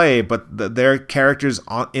can play, but their characters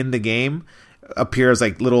in the game appear as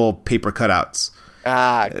like little paper cutouts.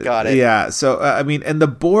 Got it. Yeah, so I mean, and the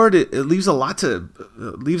board it leaves a lot to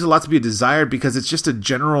be desired because it's just a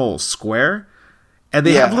general square, and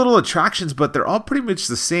they have little attractions, but they're all pretty much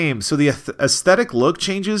the same. So the aesthetic look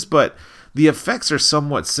changes, but the effects are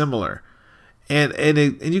somewhat similar, and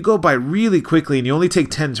you go by really quickly, and you only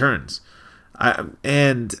take 10 turns,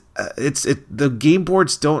 the game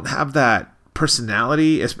boards don't have that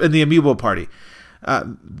personality in the Amiibo Party.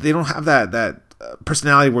 They don't have that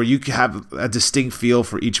personality where you can have a distinct feel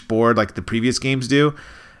for each board like the previous games do.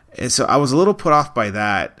 And so I was a little put off by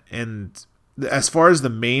that. And as far as the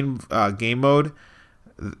main game mode,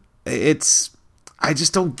 I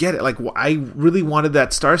just don't get it. Like I really wanted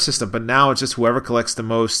that star system, but now it's just whoever collects the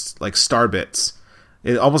most like star bits.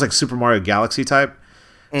 It almost like Super Mario Galaxy type.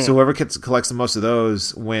 So whoever collects the most of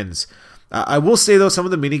those wins. I will say though, some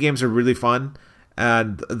of the mini games are really fun.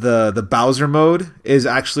 And the Bowser mode is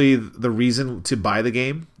actually the reason to buy the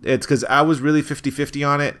game. It's because I was really 50-50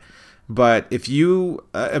 on it. But if you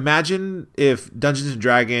imagine if Dungeons &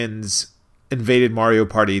 Dragons invaded Mario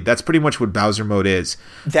Party, that's pretty much what Bowser mode is.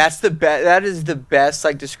 That's the best. That is the best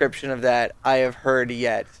like description of that I have heard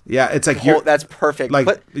yet. Yeah, it's like that's perfect. Like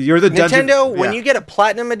but you're the Nintendo. When you get a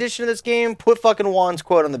platinum edition of this game, put fucking Juan's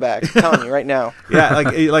quote on the back. I'm telling you right now. Yeah,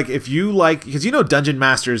 like if you like, because you know Dungeon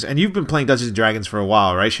Masters, and you've been playing Dungeons and Dragons for a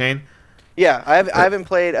while, right, Shane? Yeah, I haven't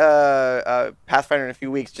played Pathfinder in a few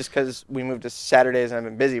weeks just because we moved to Saturdays and I've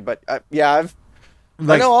been busy. But I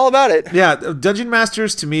know all about it. Yeah, Dungeon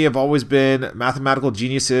Masters to me have always been mathematical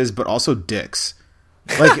geniuses, but also dicks.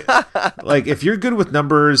 Like if you're good with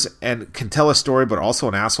numbers and can tell a story, but also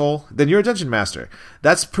an asshole, then you're a Dungeon Master.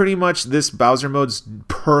 That's pretty much this Bowser mode's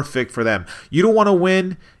perfect for them. You don't want to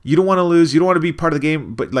win, you don't want to lose, you don't want to be part of the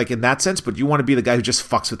game, but like in that sense, but you want to be the guy who just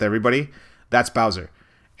fucks with everybody. That's Bowser.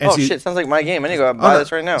 And shit! Sounds like my game. I need to go buy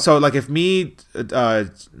this right now. So, like, if me,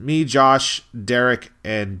 Josh, Derek,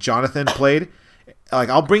 and Jonathan played, like,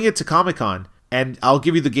 I'll bring it to Comic-Con, and I'll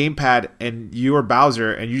give you the gamepad, and you are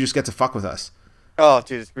Bowser, and you just get to fuck with us. Oh,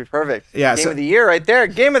 dude, it's be perfect. Yeah, Game of the year right there.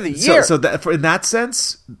 Game of the year. So in that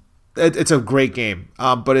sense, it's a great game.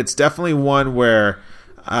 But it's definitely one where,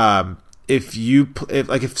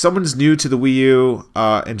 if someone's new to the Wii U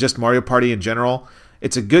and just Mario Party in general,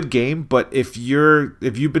 it's a good game, but if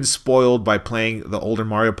you've been spoiled by playing the older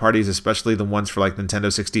Mario Parties, especially the ones for like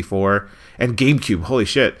Nintendo 64 and GameCube, holy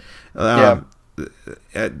shit,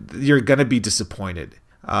 you're gonna be disappointed.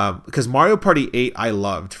 Because Mario Party 8 I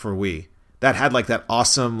loved for Wii. That had like that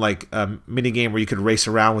awesome like mini game where you could race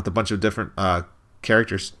around with a bunch of different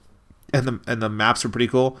characters, and the maps were pretty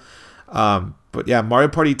cool. But yeah, Mario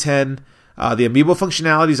Party 10, the amiibo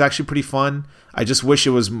functionality is actually pretty fun. I just wish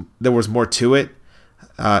there was more to it.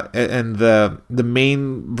 And the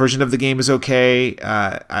main version of the game is okay.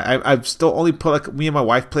 I've still only me and my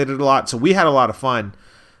wife played it a lot, so we had a lot of fun.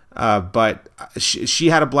 But she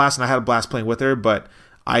had a blast, and I had a blast playing with her. But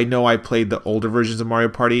I know I played the older versions of Mario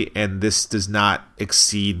Party, and this does not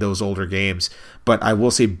exceed those older games. But I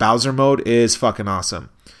will say Bowser mode is fucking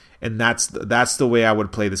awesome, and that's the way I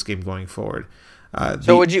would play this game going forward.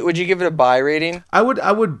 So would you give it a buy rating? I would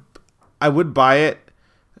buy it,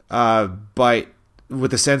 but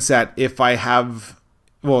with the sense that if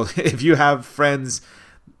you have friends,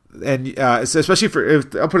 and especially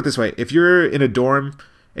I'll put it this way, if you're in a dorm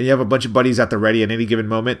and you have a bunch of buddies at the ready at any given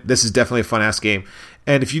moment, this is definitely a fun ass game.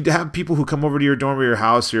 And if you have people who come over to your dorm or your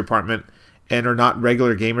house or your apartment and are not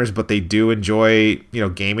regular gamers, but they do enjoy,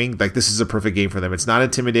 gaming, like this is a perfect game for them. It's not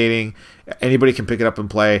intimidating. Anybody can pick it up and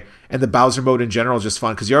play. And the Bowser mode in general is just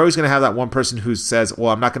fun because you're always going to have that one person who says,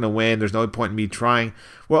 well, I'm not going to win. There's no point in me trying.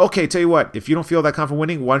 Well, okay, tell you what, if you don't feel that confident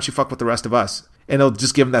winning, why don't you fuck with the rest of us? And it'll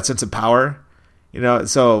just give them that sense of power,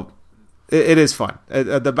 so it is fun.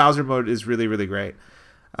 The Bowser mode is really, really great.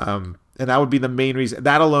 And that would be the main reason.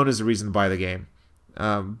 That alone is the reason to buy the game.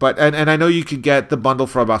 But I know you could get the bundle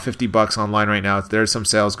for about $50 online right now. There's some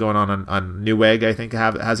sales going on Newegg. I think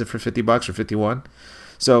has it for $50 or $51.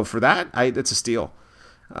 So for that, it's a steal.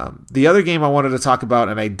 The other game I wanted to talk about,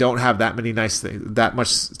 and I don't have that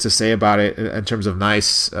much to say about it in terms of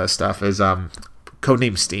nice stuff, is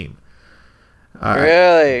Codename Steam.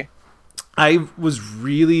 Really? I was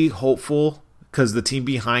really hopeful because the team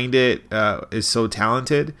behind it is so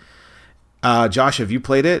talented. Josh, have you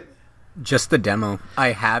played it? Just the demo.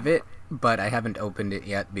 I have it, but I haven't opened it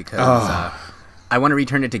yet because I want to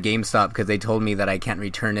return it to GameStop because they told me that I can't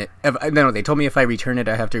return it. They told me if I return it,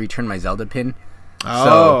 I have to return my Zelda pin. Oh.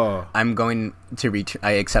 So I'm going to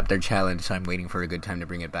I accept their challenge, so I'm waiting for a good time to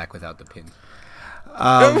bring it back without the pin.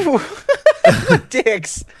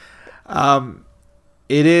 Dicks.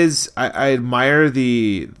 It is. I admire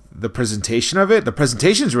the presentation of it. The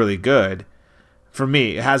presentation is really good. For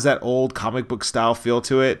me, it has that old comic book style feel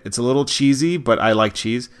to it. It's a little cheesy, but I like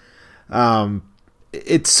cheese.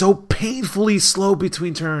 It's so painfully slow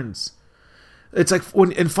between turns. It's like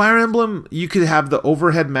when in Fire Emblem, you could have the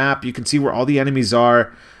overhead map. You can see where all the enemies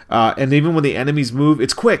are, and even when the enemies move,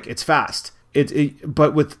 it's quick, it's fast.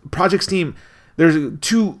 But with Project Steam, there's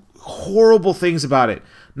two horrible things about it.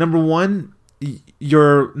 Number one,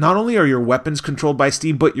 not only are your weapons controlled by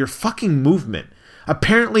Steam, but your fucking movement.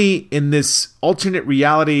 Apparently, in this alternate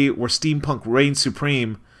reality where steampunk reigns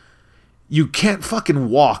supreme, you can't fucking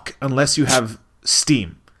walk unless you have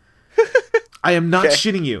Steam. I am not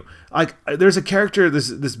shitting you. Like, there's a character,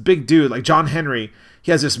 this big dude, like John Henry.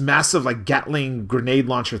 He has this massive, like, Gatling grenade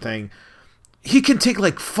launcher thing. He can take,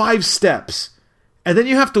 like, 5 steps, and then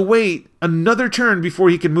you have to wait another turn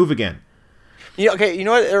before he can move again. You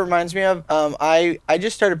know what it reminds me of? I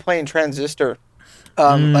just started playing Transistor.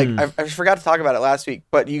 Like I forgot to talk about it last week,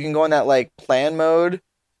 but you can go in that like plan mode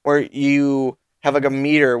where you have like a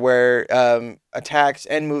meter where attacks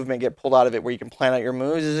and movement get pulled out of it, where you can plan out your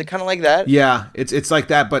moves. Is it kind of like that? Yeah, it's like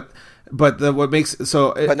that, but what makes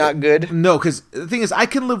but not good. No, because the thing is, I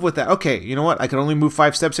can live with that. Okay, you know what? I can only move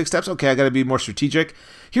 5 steps, 6 steps. Okay, I got to be more strategic.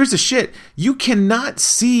 Here's the shit: you cannot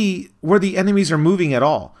see where the enemies are moving at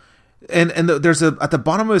all. And there's at the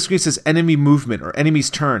bottom of the screen it says enemy movement or enemy's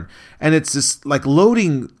turn, and it's just like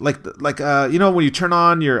loading, like you know when you turn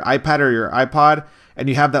on your iPad or your iPod and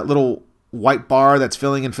you have that little white bar that's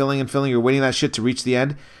filling and filling and filling. You're waiting that shit to reach the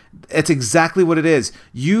end. It's exactly what it is.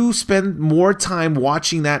 You spend more time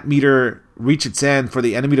watching that meter reach its end for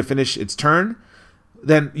the enemy to finish its turn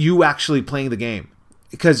than you actually playing the game.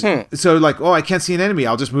 Because so like, oh, I can't see an enemy,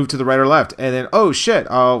 I'll just move to the right or left, and then oh shit,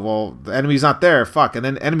 oh well, the enemy's not there, fuck, and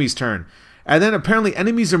then enemy's turn, and then apparently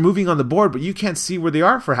enemies are moving on the board, but you can't see where they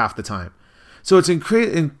are for half the time. So it's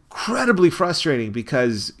incredibly frustrating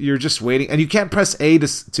because you're just waiting, and you can't press A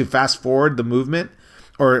to fast forward the movement,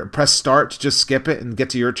 or press start to just skip it and get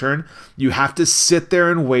to your turn. You have to sit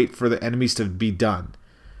there and wait for the enemies to be done,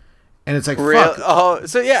 and it's like fuck. Oh,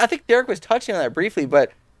 so yeah, I think Derek was touching on that briefly,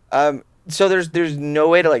 but so there's no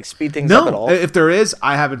way to like speed things up at all? If there is,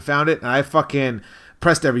 I haven't found it, and I fucking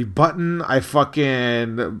pressed every button. I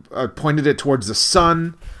fucking pointed it towards the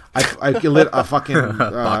sun. I lit a fucking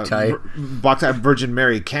Bactai Virgin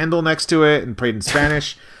Mary candle next to it and prayed in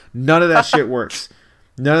Spanish. None of that shit works.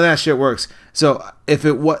 None of that shit works. So if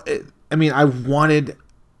it was, I mean, I wanted,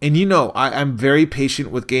 and you know, I'm very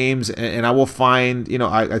patient with games, and I will find, you know,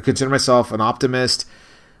 I consider myself an optimist,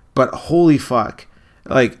 but holy fuck.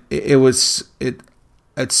 Like it's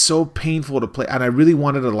so painful to play, and I really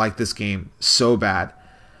wanted to like this game so bad,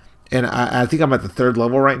 and I think I'm at the 3rd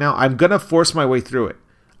level right now. I'm gonna force my way through it.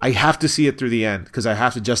 I have to see it through the end because I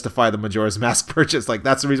have to justify the Majora's Mask purchase. Like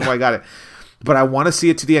that's the reason why I got it. But I want to see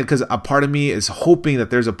it to the end because a part of me is hoping that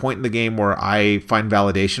there's a point in the game where I find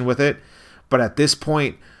validation with it. But at this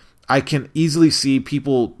point, I can easily see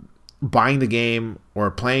people buying the game or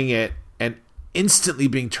playing it and instantly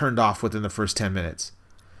being turned off within the first 10 minutes.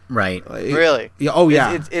 Right. Really? Yeah. Oh,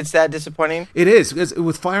 yeah. It's that disappointing? It is. Because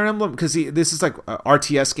with Fire Emblem, because this is like a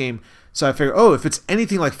RTS game, so I figure, if it's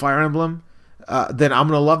anything like Fire Emblem, then I'm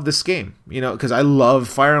going to love this game, you know, because I love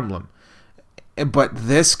Fire Emblem. But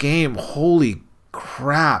this game, holy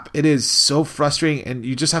crap, it is so frustrating, and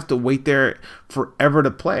you just have to wait there forever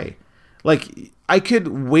to play. Like, I could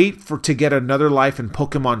wait to get another life in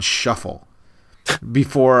Pokemon Shuffle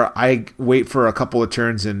before I wait for a couple of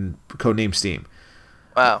turns in Codename Steam.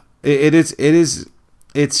 Wow. It's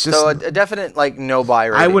just so a definite like no buy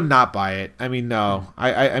rating. I would not buy it. I mean, no.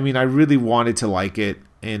 I mean, I really wanted to like it,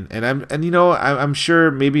 and you know, I'm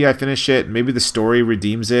sure maybe I finish it, maybe the story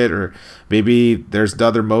redeems it, or maybe there's the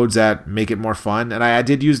other modes that make it more fun. And I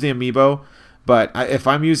did use the amiibo, but if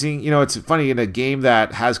I'm using, you know, it's funny in a game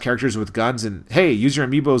that has characters with guns, and hey, use your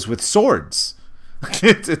amiibos with swords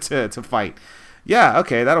to fight. Yeah,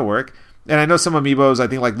 okay, that'll work. And I know some amiibos, I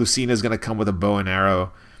think like Lucina is gonna come with a bow and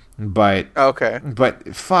arrow, but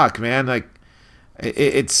fuck, man, like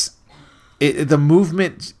the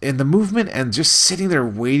movement and just sitting there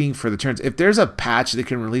waiting for the turns. If there's a patch they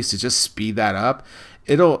can release to just speed that up,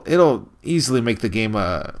 it'll easily make the game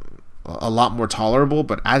a lot more tolerable.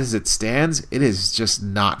 But as it stands, it is just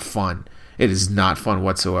not fun. It is not fun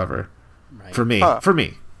whatsoever, for me. For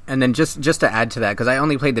me. And then just to add to that, because I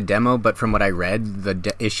only played the demo, but from what I read,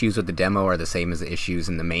 the issues with the demo are the same as the issues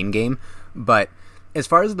in the main game. But as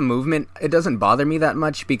far as the movement, it doesn't bother me that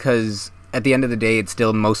much because at the end of the day, it's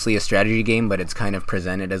still mostly a strategy game, but it's kind of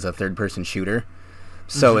presented as a third-person shooter.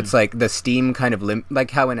 So it's like the Steam kind of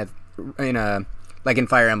like how in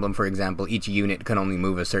Fire Emblem, for example, each unit can only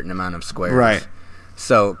move a certain amount of squares. Right.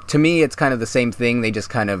 So to me, it's kind of the same thing. They just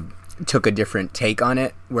kind of took a different take on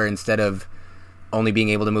it, where instead of only being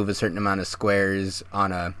able to move a certain amount of squares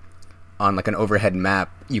on like an overhead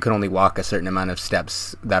map, you can only walk a certain amount of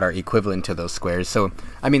steps that are equivalent to those squares. So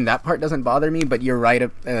I mean, that part doesn't bother me, but you're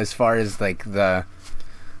right as far as like the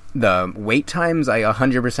wait times. I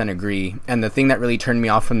 100% agree. And the thing that really turned me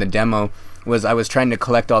off from the demo was I was trying to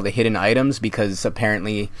collect all the hidden items, because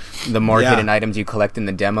apparently the more hidden items you collect in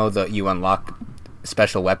the demo, you unlock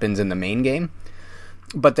special weapons in the main game.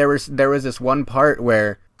 But there was this one part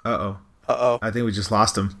where I think we just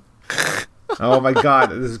lost him. Oh my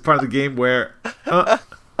god, this is part of the game where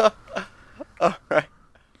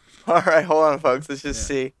All right, hold on folks, let's just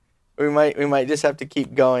see. We might just have to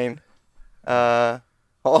keep going. We're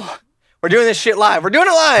doing this shit live. We're doing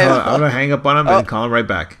it live. I'm going to hang up on him and call him right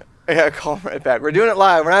back. Yeah, call him right back. We're doing it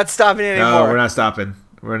live. We're not stopping anymore. No, we're not stopping.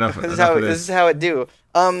 We're enough. This is how it do.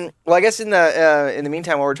 Well, I guess in the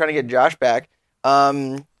meantime, while we're trying to get Josh back,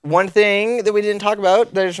 one thing that we didn't talk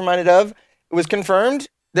about that I just reminded of, it was confirmed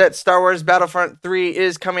that Star Wars Battlefront 3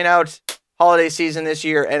 is coming out holiday season this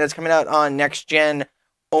year, and it's coming out on next gen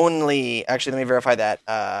only. Actually, let me verify that.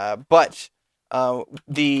 But at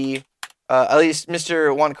least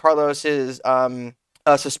Mr. Juan Carlos's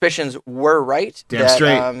suspicions were right. Damn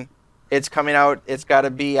straight. It's coming out. It's got to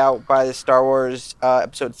be out by the Star Wars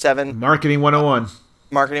Episode 7. Marketing 101.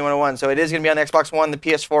 Marketing 101. So it is going to be on the Xbox One, the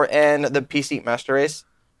PS4, and the PC Master Race.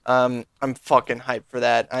 I'm fucking hyped for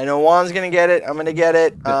that. I know Juan's going to get it. I'm going to get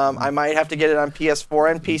it. I might have to get it on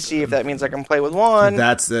PS4 and PC if that means I can play with Juan.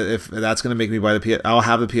 If that's going to make me buy the PS. I'll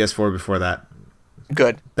have the PS4 before that.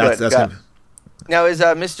 Good. That's good. Now, is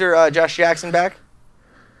Mr. Josh Jackson back?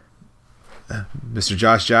 Mr.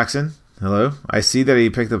 Josh Jackson? Hello? I see that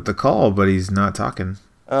he picked up the call, but he's not talking.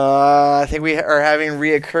 I think we are having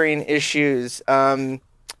reoccurring issues. I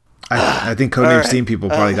think Codename Steam people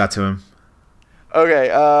probably got to him. Okay.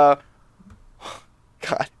 God,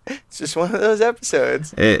 it's just one of those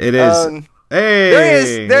episodes. It is.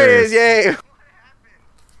 Hey! There he is! Yay!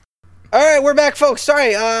 All right, we're back, folks.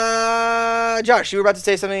 Sorry, Josh, you were about to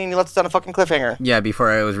say something and you left us on a fucking cliffhanger. Yeah,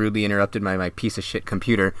 before I was rudely interrupted by my piece of shit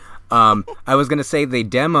computer. I was going to say the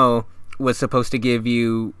demo was supposed to give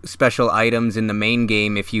you special items in the main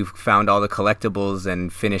game if you found all the collectibles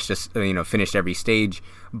and finished every stage.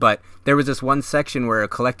 But there was this one section where a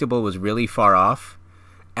collectible was really far off,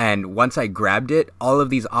 and once I grabbed it, all of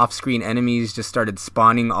these off-screen enemies just started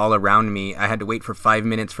spawning all around me. I had to wait for 5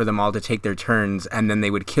 minutes for them all to take their turns, and then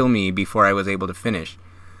they would kill me before I was able to finish.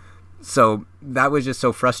 So that was just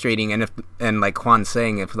so frustrating, and like Juan's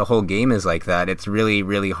saying, if the whole game is like that, it's really,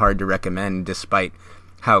 really hard to recommend, despite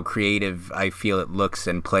how creative I feel it looks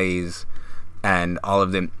and plays, and all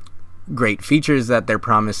of the great features that they're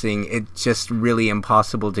promising. It's just really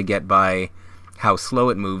impossible to get by how slow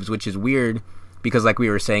it moves, which is weird, because like we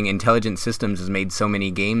were saying, Intelligent Systems has made so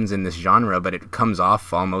many games in this genre, but it comes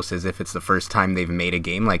off almost as if it's the first time they've made a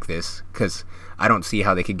game like this, because I don't see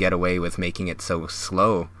how they could get away with making it so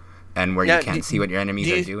slow and where you can't see what your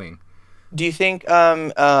enemies are doing. Do you think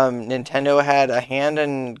Nintendo had a hand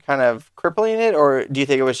in kind of crippling it, or do you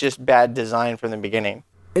think it was just bad design from the beginning?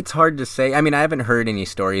 It's hard to say. I mean, I haven't heard any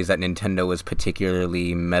stories that Nintendo was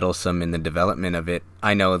particularly meddlesome in the development of it.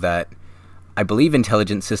 I know that I believe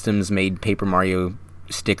Intelligent Systems made Paper Mario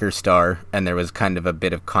Sticker Star, and there was kind of a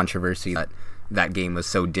bit of controversy that that game was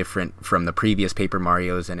so different from the previous Paper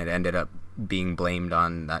Marios, and it ended up being blamed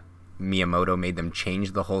on that Miyamoto made them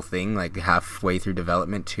change the whole thing like halfway through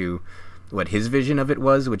development to what his vision of it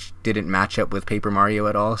was, which didn't match up with Paper Mario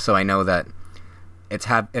at all. So I know that it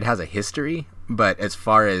has a history, but as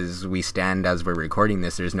far as we stand as we're recording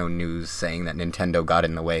this, there's no news saying that Nintendo got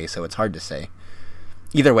in the way, so it's hard to say.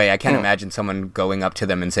 Either way, I can't imagine someone going up to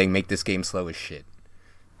them and saying, make this game slow as shit.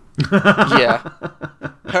 Yeah.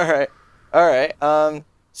 All right.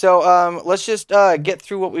 So let's just get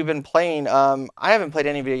through what we've been playing. I haven't played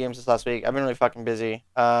any video games this last week. I've been really fucking busy.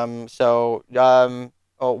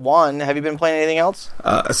 Juan, have you been playing anything else?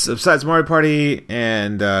 Besides Mario Party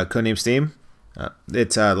and Codename Steam,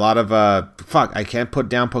 it's a lot of I can't put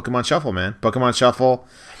down Pokemon Shuffle, man. Pokemon Shuffle.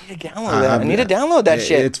 I need to download that. I need to download that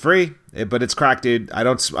shit. It's free, but it's cracked, dude. I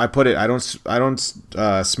don't smoke.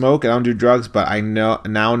 I don't do drugs, but I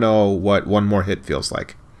now know what one more hit feels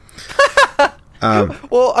like.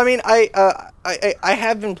 Well, I mean, I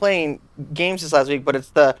have been playing games this last week, but it's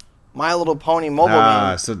the My Little Pony mobile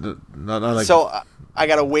game. So I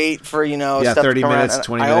gotta wait for stuff 30 to come minutes, around.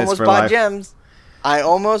 20 I minutes almost for bought life. gems. I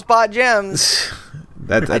almost bought gems.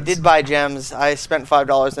 I did buy gems. I spent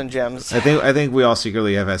 $5 on gems. I think we all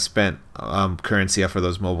secretly have spent currency for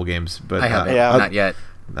those mobile games, but I haven't. Not yet.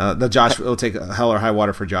 Josh will take hell or high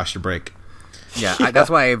water for Josh to break. Yeah, that's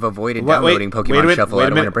why I've avoided downloading Pokemon Shuffle. I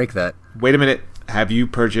don't want to break that. Wait a minute. Have you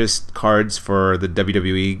purchased cards for the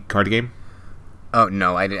WWE card game? Oh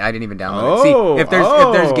no, I didn't even download it. See, if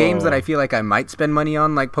there's games that I feel like I might spend money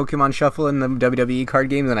on, like Pokemon Shuffle and the WWE card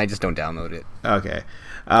games, then I just don't download it. Okay.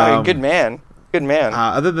 Good man.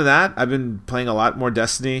 Other than that, I've been playing a lot more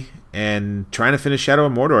Destiny and trying to finish Shadow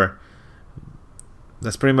of Mordor.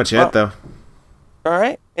 That's pretty much it, though. All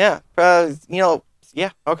right. Yeah. Yeah.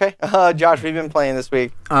 Okay. Josh, we've been playing this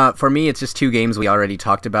week. For me, it's just 2 games we already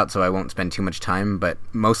talked about, so I won't spend too much time, but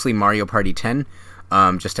mostly Mario Party 10.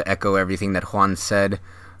 Just to echo everything that Juan said,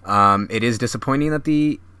 it is disappointing that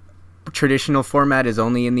the traditional format is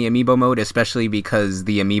only in the Amiibo mode, especially because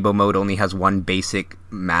the Amiibo mode only has one basic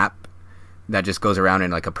map that just goes around in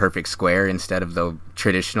like a perfect square instead of the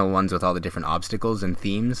traditional ones with all the different obstacles and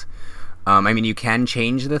themes. I mean, you can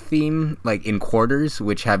change the theme like in quarters,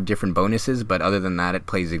 which have different bonuses, but other than that, it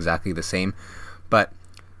plays exactly the same. But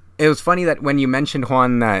It was funny that when you mentioned,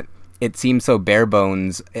 Juan, that it seemed so bare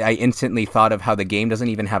bones, I instantly thought of how the game doesn't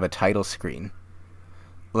even have a title screen.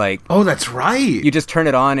 Like, oh, that's right. You just turn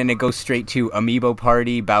it on and it goes straight to Amiibo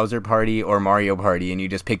Party, Bowser Party, or Mario Party, and you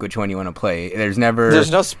just pick which one you want to play. There's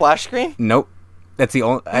no splash screen? Nope. That's the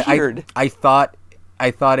only. Weird. I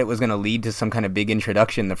thought it was going to lead to some kind of big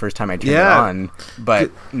introduction the first time I turned it on, but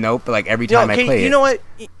nope. Like every time I play it.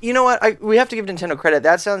 You know what? We have to give Nintendo credit.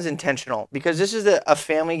 That sounds intentional because this is a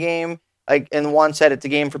family game. Like, and Juan said, it's a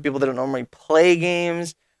game for people that don't normally play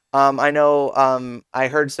games. I know. I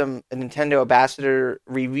heard some Nintendo ambassador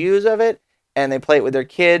reviews of it, and they play it with their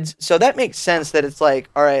kids. So that makes sense. That it's like,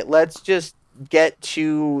 all right, let's just get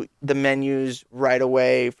to the menus right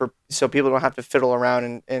away so people don't have to fiddle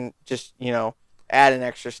around and just add an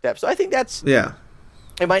extra step. So I think that's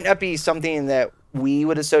It might not be something that we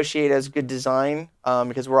would associate as good design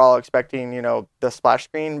because we're all expecting the splash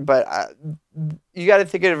screen, but you got to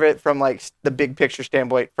think of it from like the big picture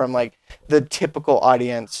standpoint, from like the typical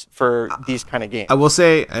audience for these kind of games. I will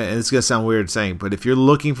say, and it's gonna sound weird saying, but if you're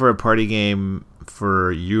looking for a party game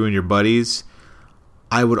for you and your buddies,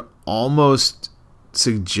 I would almost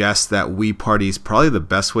suggest that Wii Party is probably the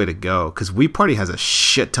best way to go because Wii Party has a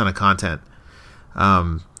shit ton of content.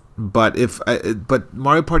 But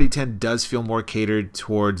Mario Party 10 does feel more catered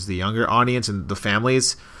towards the younger audience and the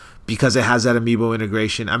families because it has that amiibo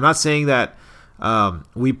integration. I'm not saying that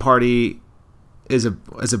Wii Party is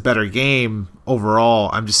a better game overall.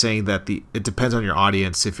 I'm just saying that it depends on your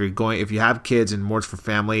audience. If you have kids and more for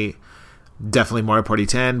family, definitely Mario Party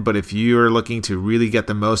 10. But if you're looking to really get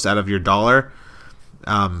the most out of your dollar,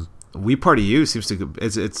 Wii Party U seems to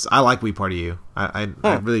I like Wii Party U. I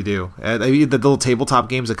really do. The little tabletop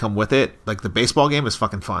games that come with it, like the baseball game, is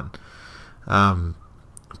fucking fun.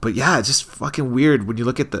 But yeah, it's just fucking weird when you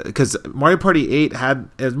look at because Mario Party 8 had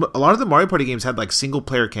a lot of the Mario Party games had like single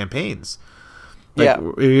player campaigns. Like,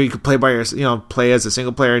 you could play play as a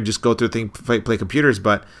single player and just go through play computers,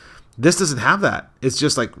 but this doesn't have that. It's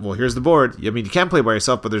just like, well, here's the board. I mean, you can play by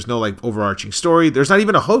yourself, but there's no like overarching story. There's not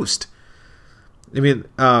even a host. I mean,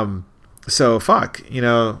 so fuck,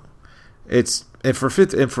 it's for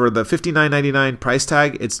the $59.99 price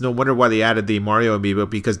tag, it's no wonder why they added the Mario amiibo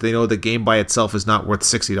because they know the game by itself is not worth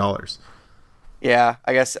 $60. Yeah,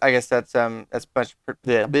 I guess that's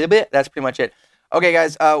pretty much it. Okay,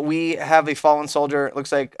 guys, we have a fallen soldier. It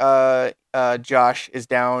looks like Josh is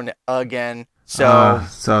down again. So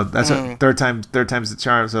that's a third time's the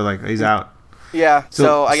charm. So like he's out. Yeah,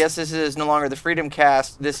 so I guess this is no longer the Freedom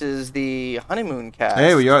Cast. This is the Honeymoon Cast.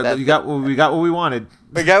 Hey, we got what we wanted.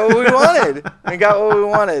 We got what we wanted. We got what we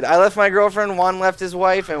wanted. I left my girlfriend, Juan left his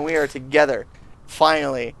wife, and we are together.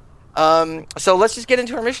 Finally. So let's just get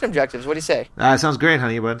into our mission objectives. What do you say? Sounds great,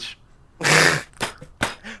 honey bunch.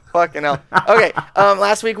 Fucking hell. Okay,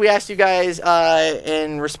 last week we asked you guys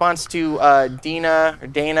in response to Dana,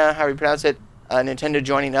 however you pronounce it, Nintendo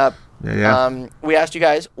joining up. Yeah. We asked you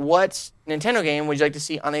guys, what Nintendo game would you like to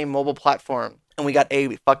see on a mobile platform? And we got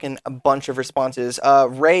a bunch of responses.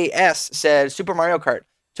 Ray S said Super Mario Kart,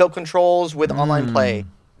 tilt controls with online play.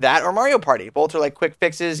 That or Mario Party. Both are like quick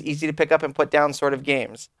fixes, easy to pick up and put down sort of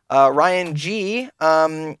games. Ryan G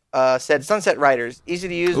said Sunset Riders, easy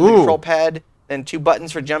to use with the control pad, then 2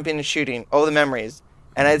 buttons for jumping and shooting. Oh, the memories.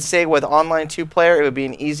 And I'd say with online 2-player, it would be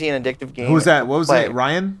an easy and addictive game. Who was that? What was that?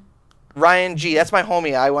 Ryan G. That's my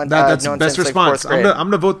homie. I went. That's the best response. I'm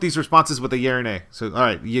gonna vote these responses with a yay or nay. So all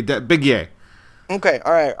right, big yay. Okay.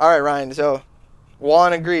 All right, Ryan. So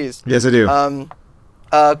Juan agrees. Yes, I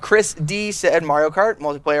do. Chris D said Mario Kart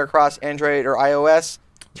multiplayer across Android or iOS.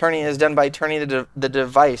 Turning is done by turning the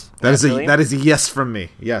device. That is a yes from me.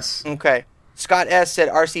 Yes. Okay. Scott S said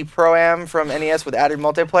RC Pro-Am from NES with added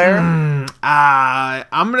multiplayer.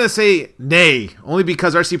 I'm gonna say nay, only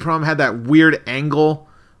because RC Pro-Am had that weird angle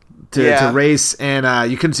to race, and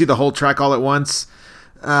you couldn't see the whole track all at once.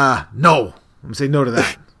 No. I'm going to say no to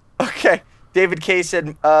that. Okay. David K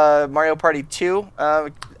said Mario Party 2. I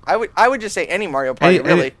would just say any Mario Party,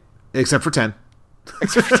 really. Except for 10.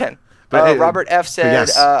 Except for 10. But Robert F said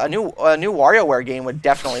yes. A new WarioWare game would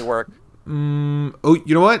definitely work. You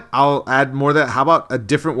know what? I'll add more of that. How about a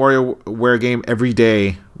different WarioWare game every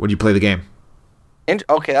day when you play the game?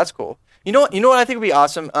 Okay, that's cool. You know what I think would be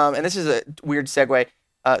awesome? And this is a weird segue.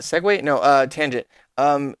 Tangent.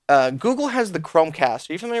 Google has the Chromecast.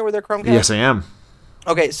 Are you familiar with their Chromecast? Yes, I am.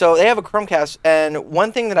 Okay, so they have a Chromecast, and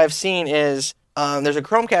one thing that I've seen is there's a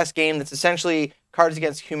Chromecast game that's essentially Cards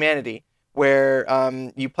Against Humanity, where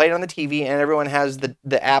you play it on the TV, and everyone has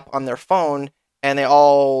the app on their phone, and they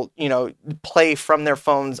all play from their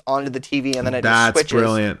phones onto the TV, and then it just switches. That's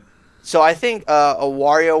brilliant. So I think a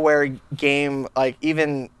WarioWare game, like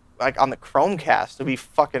even like on the Chromecast would be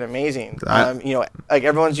fucking amazing. Like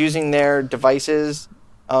everyone's using their devices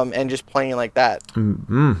and just playing like that.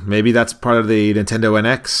 Maybe that's part of the Nintendo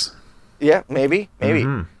NX. Yeah, maybe.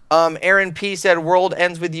 Aaron P said, "World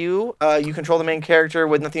ends with you. You control the main character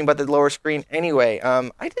with nothing but the lower screen anyway." I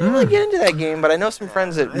didn't really get into that game, but I know some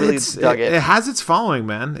friends that really dug it. It has its following,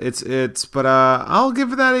 man. But I'll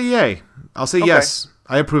give that a yay. I'll say yes.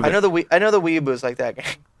 I approve it. I know the weeaboos like that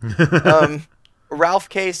game. Ralph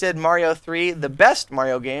K said Mario 3, the best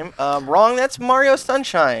Mario game. Wrong. That's Mario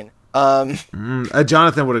Sunshine.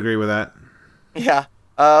 Jonathan would agree with that. Yeah.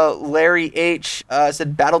 Larry H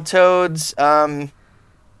said Battletoads.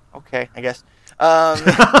 Okay, I guess.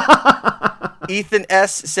 Ethan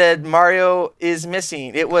S said Mario is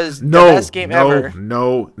missing. It was the best game ever.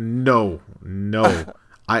 No.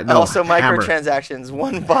 Also, microtransactions,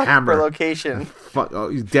 $1 per location. Fuck,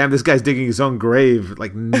 damn, this guy's digging his own grave.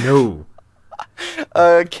 Like, no.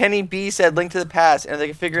 Kenny B said Link to the Past, and they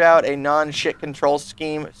can figure out a non-shit control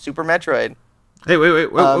scheme, Super Metroid. Hey, wait.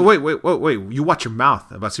 You watch your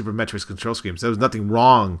mouth about Super Metroid's control schemes. There was nothing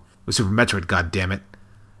wrong with Super Metroid, goddammit.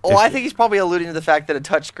 Oh, I think he's probably alluding to the fact that a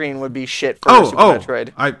touchscreen would be shit for Super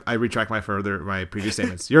Metroid. I retract my previous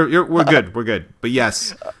statements. We're good. But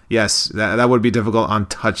yes, that would be difficult on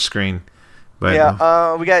touchscreen. But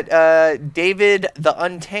yeah, we got David the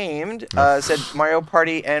Untamed said Mario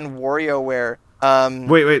Party and WarioWare.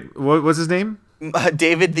 Wait, what was his name?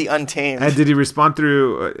 David the Untamed. And did he respond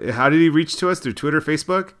through? How did he reach to us through Twitter,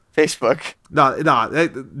 Facebook? Facebook. No,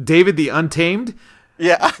 David the Untamed.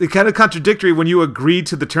 Yeah. It's kind of contradictory when you agree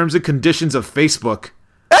to the terms and conditions of Facebook.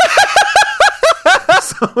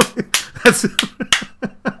 So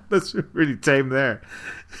that's really tame there.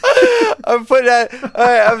 I'm putting that. All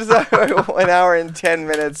right, I'm sorry. 1 hour and 10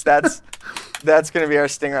 minutes. That's gonna be our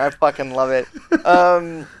stinger. I fucking love it.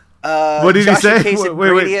 What did he say?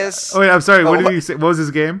 Wait. I'm sorry. What did he say? What was his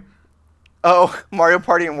game? Oh, Mario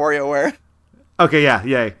Party and WarioWare. Okay. Yeah.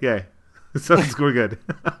 Yay. So we're good.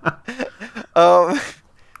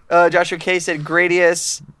 Joshua K said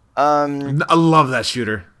Gradius. I love that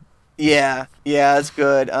shooter. Yeah, that's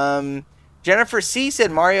good. Jennifer C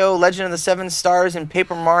said Mario, Legend of the Seven Stars, and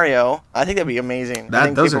Paper Mario. I think that'd be amazing. I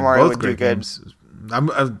think those Paper are Mario both would great do good. games.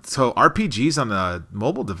 So RPGs on a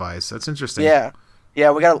mobile device. That's interesting. Yeah,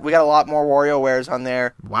 we got a lot more WarioWares on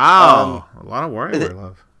there. Wow, a lot of WarioWare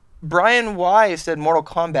love. Brian Y said Mortal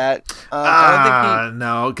Kombat.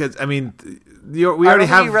 No, because I mean, we I already don't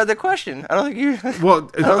have. think you read the question. I don't think you. Well,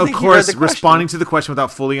 of course, responding to the question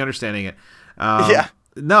without fully understanding it. Yeah.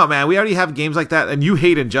 No, man, we already have games like that, and you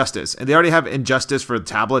hate Injustice, and they already have Injustice for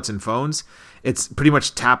tablets and phones. It's pretty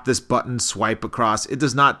much tap this button, swipe across. It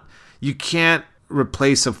does not. You can't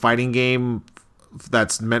replace a fighting game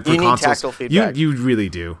that's meant for consoles. Need tactile feedback. You really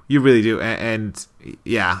do. You really do. And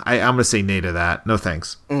yeah, I'm gonna say nay to that. No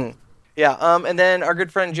thanks. Yeah. And then our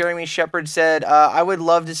good friend Jeremy Shepard said, "I would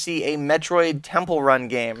love to see a Metroid Temple Run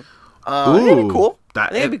game. I think it'd be cool. I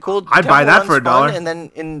think it'd be cool. I'd buy that for $1. And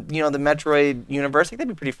then in the Metroid universe, I think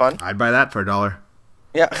that'd be pretty fun. I'd buy that for $1.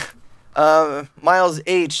 Yeah. Miles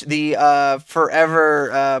H, the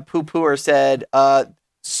forever poo-pooer, said,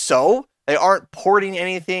 so they aren't porting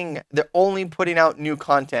anything. They're only putting out new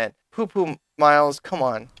content. Poo-poo, Miles, come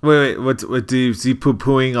on. Wait. What do you see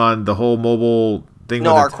poo-pooing on the whole mobile thing?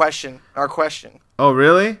 No, our question. Oh,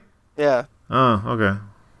 really? Yeah. Oh, okay.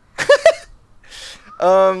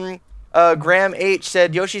 Graham H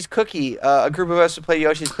said Yoshi's Cookie. A group of us would play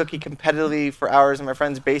Yoshi's Cookie competitively for hours in my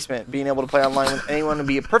friend's basement. Being able to play online with anyone would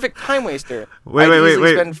be a perfect time waster.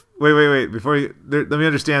 Wait. Before let me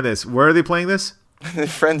understand this. Where are they playing this?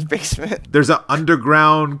 Friend's basement. There's an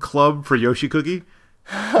underground club for Yoshi Cookie.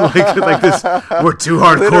 like this. We're too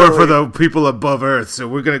hardcore for the people above Earth, so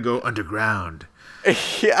we're gonna go underground.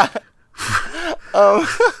 Yeah.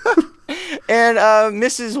 And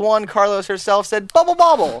Mrs. Juan Carlos herself said Bubble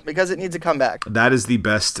Bobble because it needs a comeback. That is the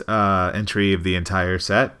best entry of the entire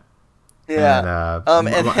set. Yeah. And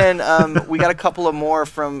then we got a couple of more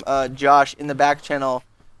from Josh in the back channel.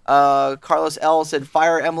 Carlos L said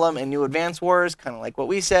Fire Emblem and New Advance Wars, kind of like what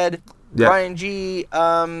we said. Yep. Brian G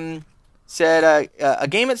said a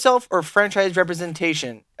game itself or franchise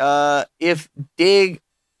representation. If Dig,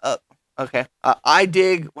 I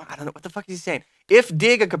dig. I don't know what the fuck is he saying. If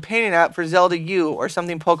Dig a companion app for Zelda U or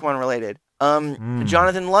something Pokemon related.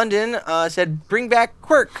 Jonathan London said bring back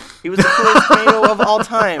Quirk. He was the coolest tomato of all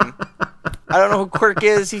time. I don't know who Quirk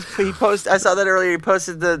is. He posted. I saw that earlier. He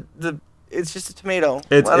posted the. It's just a tomato.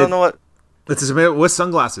 I don't know what. It's a tomato with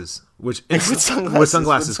sunglasses. With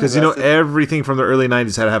sunglasses, because everything from the early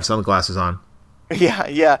 '90s had to have sunglasses on.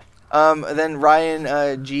 Yeah. Then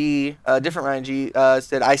Ryan G, different Ryan G,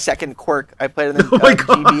 said, I second Quirk. I played on the Oh my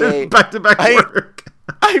God. GBA. Back-to-back work.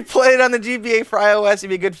 I played on the GBA for iOS. It'd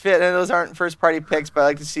be a good fit. And those aren't first-party picks, but I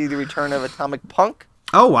like to see the return of Atomic Punk.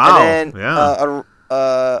 Oh, wow. And then yeah.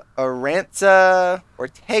 Arantza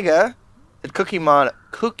Ortega said Cooking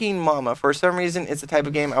Mama. For some reason, it's the type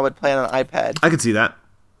of game I would play on an iPad. I could see that.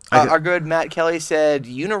 Our good Matt Kelly said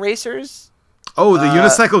Uniracers. Oh, the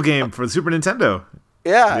unicycle game for the Super Nintendo.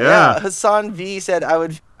 Yeah. Hassan V said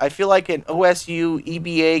I feel like an OSU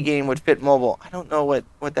EBA game would fit mobile. I don't know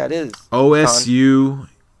what that is. OSU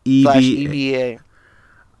EBA.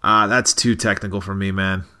 That's too technical for me,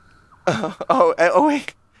 man.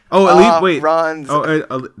 Wait. Wait. Ron's.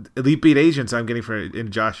 Elite Beat Agents I'm getting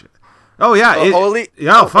in Josh. Oh, yeah.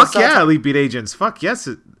 Fuck yeah, Elite Beat Agents. Fuck yes.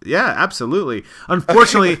 Yeah, absolutely.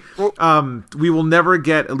 Unfortunately, we will never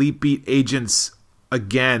get Elite Beat Agents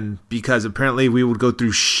again because apparently we would go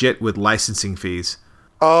through shit with licensing fees.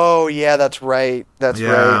 Oh, yeah, that's right.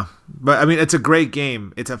 Right. But, I mean, it's a great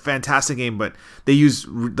game. It's a fantastic game, but they use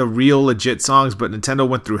the real legit songs, but Nintendo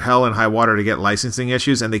went through hell and high water to get licensing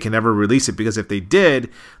issues, and they can never release it because if they did,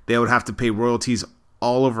 they would have to pay royalties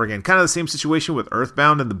all over again. Kind of the same situation with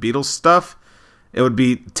Earthbound and the Beatles stuff. It would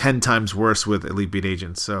be 10 times worse with Elite Beat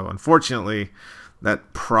Agents. So, unfortunately,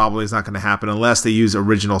 that probably is not going to happen unless they use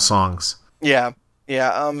original songs. Yeah.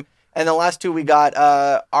 And the last two we got,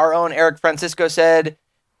 our own Eric Francisco said,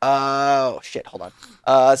 hold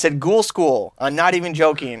on. Said Ghoul School. I'm not even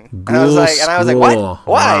joking. And I was like, what?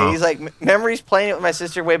 Why? Wow. He's like, memories playing it with my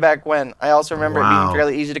sister way back when. I also remember it being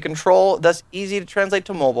fairly easy to control, thus easy to translate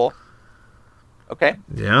to mobile. Okay.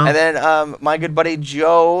 Yeah. And then my good buddy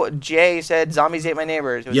Joe J said Zombies Ate My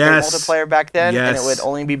Neighbors. It was great multiplayer back then, and it would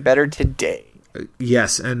only be better today.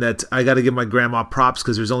 Yes, and that I got to give my grandma props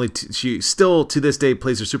because there's only she still to this day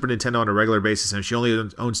plays her Super Nintendo on a regular basis, and she only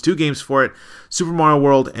owns 2 games for it: Super Mario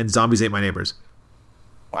World and Zombies Ate My Neighbors.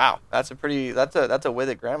 Wow, that's a with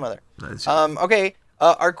it grandmother. Okay,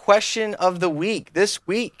 our question of the week this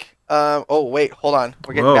week. Wait, hold on,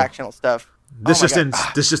 we're getting back channel stuff. Josh,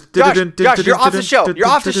 you're off the show. You're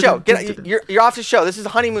off the show. You're off the show. This is a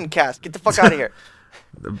honeymoon cast. Get the fuck out of here.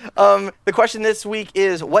 The question this week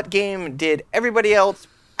is, what game did everybody else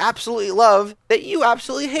absolutely love that you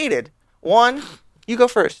absolutely hated? Juan, you go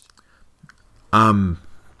first. I'm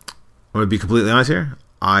going to be completely honest here.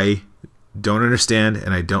 I don't understand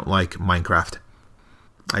and I don't like Minecraft.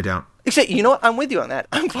 I don't. Except, you know what? I'm with you on that.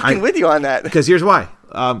 I'm fucking with you on that. Because here's why.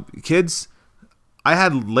 Kids, I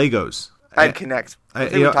had Legos. I'd connect. We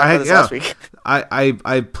talked about this last week.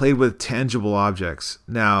 I played with tangible objects.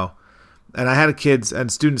 Now, and I had kids and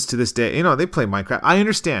students to this day, they play Minecraft. I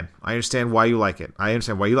understand why you like it. I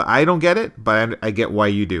understand why you like it. I don't get it, but I get why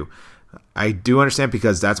you do. I do understand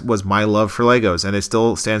because that was my love for Legos, and it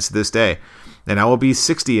still stands to this day. And I will be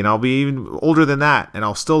 60, and I'll be even older than that, and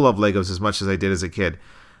I'll still love Legos as much as I did as a kid.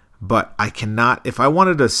 But I cannot, if I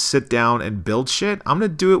wanted to sit down and build shit, I'm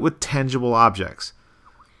going to do it with tangible objects.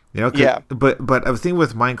 Yeah. But the thing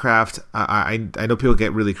with Minecraft, I know people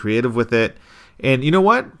get really creative with it. And you know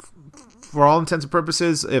what? For all intents and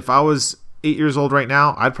purposes, if I was 8 years old right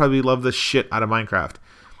now, I'd probably love the shit out of Minecraft.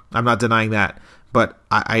 I'm not denying that. But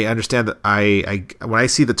I understand that when I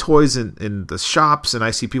see the toys in the shops and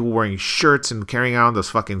I see people wearing shirts and carrying around those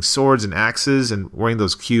fucking swords and axes and wearing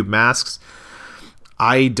those cube masks,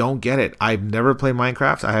 I don't get it. I've never played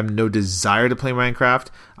Minecraft. I have no desire to play Minecraft.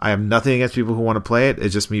 I have nothing against people who want to play it.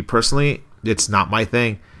 It's just me personally. It's not my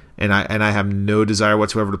thing. And I have no desire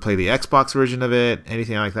whatsoever to play the Xbox version of it,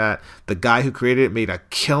 anything like that. The guy who created it made a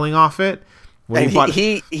killing off it. When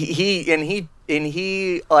he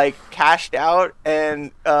like cashed out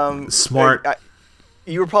and smart.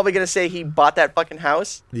 You were probably gonna say he bought that fucking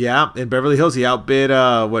house. Yeah, in Beverly Hills, he outbid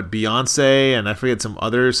Beyonce and I forget some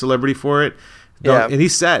other celebrity for it. Yeah, and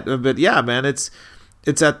he's set. But yeah, man, it's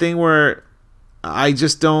that thing where I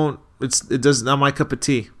just don't. It does not my cup of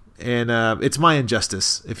tea. And it's my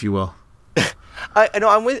injustice, if you will. I know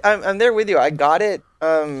I'm there with you. I got it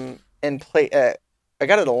and play. I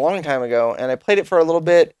got it a long time ago, and I played it for a little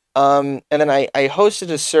bit. And then I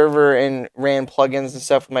hosted a server and ran plugins and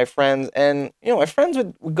stuff with my friends. And my friends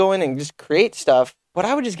would go in and just create stuff, but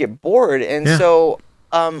I would just get bored. And so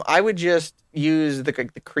I would just use the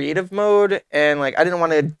creative mode, and like I didn't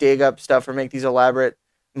want to dig up stuff or make these elaborate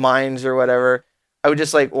mines or whatever. I would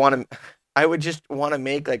just want to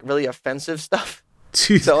make like really offensive stuff.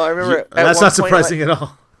 Jeez. So I remember that's not surprising at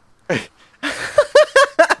all.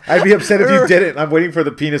 I'd be upset if you didn't. I'm waiting for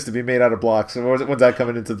the penis to be made out of blocks. So when's that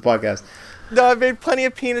coming into the podcast? No, I've made plenty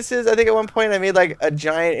of penises. I think at one point I made like a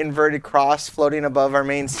giant inverted cross floating above our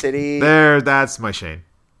main city. That's my shame.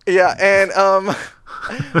 Yeah, and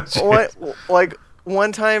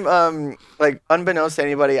one time, like unbeknownst to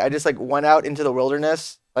anybody, I just like went out into the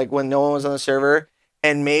wilderness, like when no one was on the server,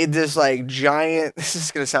 and made this like giant. This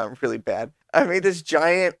is gonna sound really bad. I made this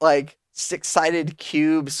giant like 6-sided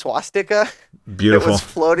cube swastika. Beautiful. It was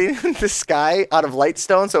floating in the sky out of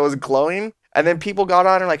lightstone, so it was glowing. And then people got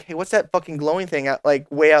on and like, hey, what's that fucking glowing thing out, like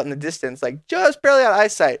way out in the distance, like just barely out of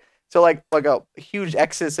eyesight. So like a huge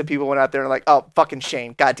exodus of people went out there and like, oh, fucking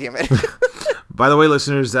Shane, god damn it. By the way,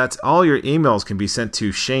 listeners, that's all your emails can be sent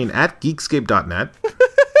to Shane@geekscape.net.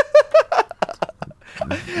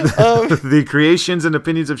 The creations and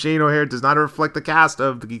opinions of Shane O'Hare does not reflect the cast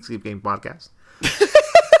of the Geekscape Game podcast.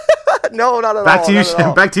 No, not at Back all. to you,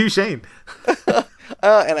 Shane. Back to you, Shane. And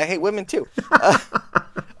I hate women too.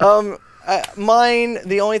 Mine,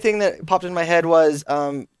 the only thing that popped in my head was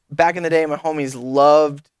back in the day, my homies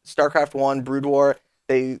loved StarCraft 1 Brood War.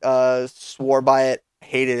 They swore by it,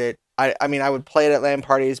 hated it. I mean, I would play it at LAN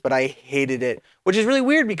parties, but I hated it, which is really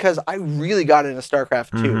weird because I really got into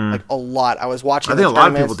StarCraft 2, like a lot. I was watching. I think a lot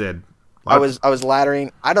of people did. I was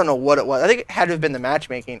laddering. I don't know what it was. I think it had to have been the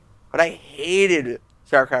matchmaking, but I hated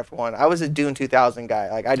StarCraft 1. I was a Dune 2000 guy.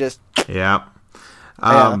 Like I just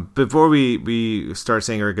Before we start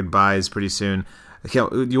saying our goodbyes pretty soon,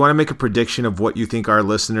 do you want to make a prediction of what you think our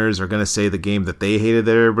listeners are going to say the game that they hated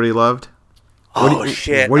that everybody loved?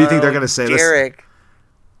 Shit! What do you think they're going to say? Derek.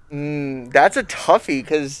 That's a toughie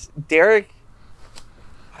because Derek.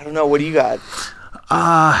 I don't know. What do you got?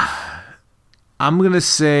 I'm going to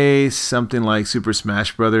say something like Super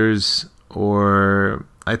Smash Brothers, or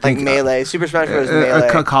I think like Melee. Super Smash Bros.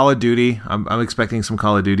 Melee. Call of Duty. I'm expecting some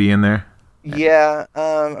Call of Duty in there. Yeah,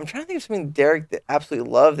 I'm trying to think of something Derek that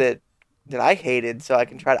absolutely loved that I hated, so I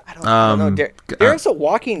can try to. I don't know. Derek's a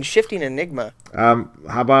walking, shifting enigma. How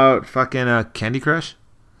about fucking Candy Crush?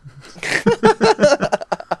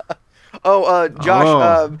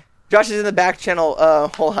 Josh. Josh is in the back channel.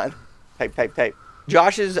 Hold on. Type.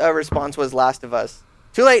 Josh's response was Last of Us.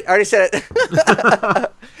 Too late. I already said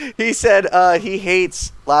it. He said he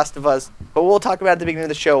hates Last of Us, but we'll talk about it at the beginning of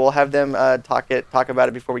the show. We'll have them talk about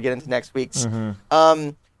it before we get into next week's.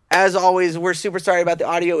 As always, we're super sorry about the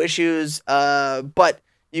audio issues, but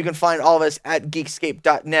you can find all of us at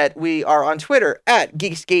Geekscape.net. We are on Twitter at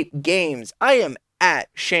Geekscape Games. I am at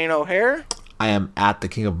Shane O'Hare. I am at the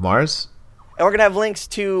King of Mars. And we're going to have links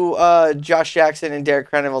to Josh Jackson and Derek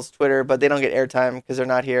Creneville's Twitter, but they don't get airtime because they're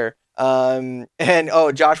not here.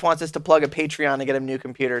 Josh wants us to plug a Patreon to get him a new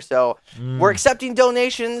computer. So we're accepting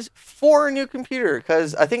donations for a new computer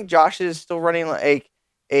because I think Josh is still running like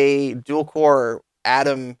a dual-core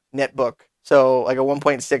Atom netbook. So like a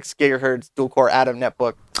 1.6 gigahertz dual-core Atom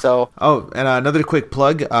netbook. So and another quick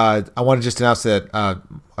plug. I want to just announce that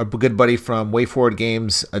our good buddy from WayForward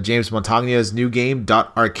Games, James Montagna's new game,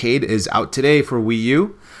 .arcade, is out today for Wii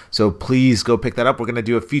U. So please go pick that up. We're going to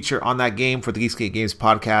do a feature on that game for the Geekscape Games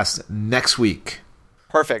podcast next week.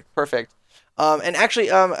 Perfect. And actually,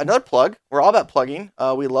 another plug. We're all about plugging.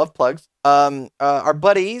 We love plugs. Our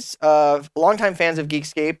buddies, longtime fans of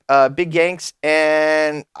Geekscape, Big Yanks,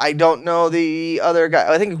 and I don't know the other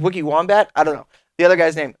guy. I think Wiki Wombat. I don't know the other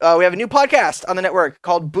guy's name. We have a new podcast on the network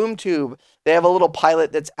called BoomTube. They have a little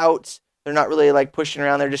pilot that's out. They're not really like pushing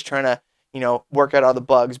around. They're just trying to, work out all the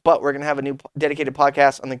bugs. But we're going to have a new dedicated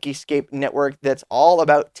podcast on the Geekscape network that's all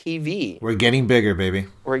about TV. We're getting bigger, baby.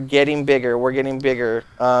 We're getting bigger.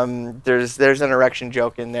 There's an erection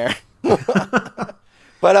joke in there.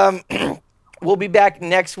 But we'll be back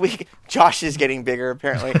next week. Josh is getting bigger,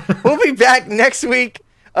 apparently. We'll be back next week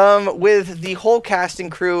with the whole cast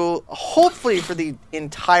and crew, hopefully for the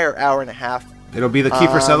entire hour and a half. It'll be the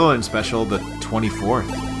Kiefer Sutherland special, the 24th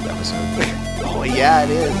episode. Oh, yeah, it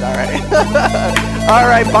is. All right. All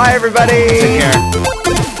right. Bye, everybody. Take care.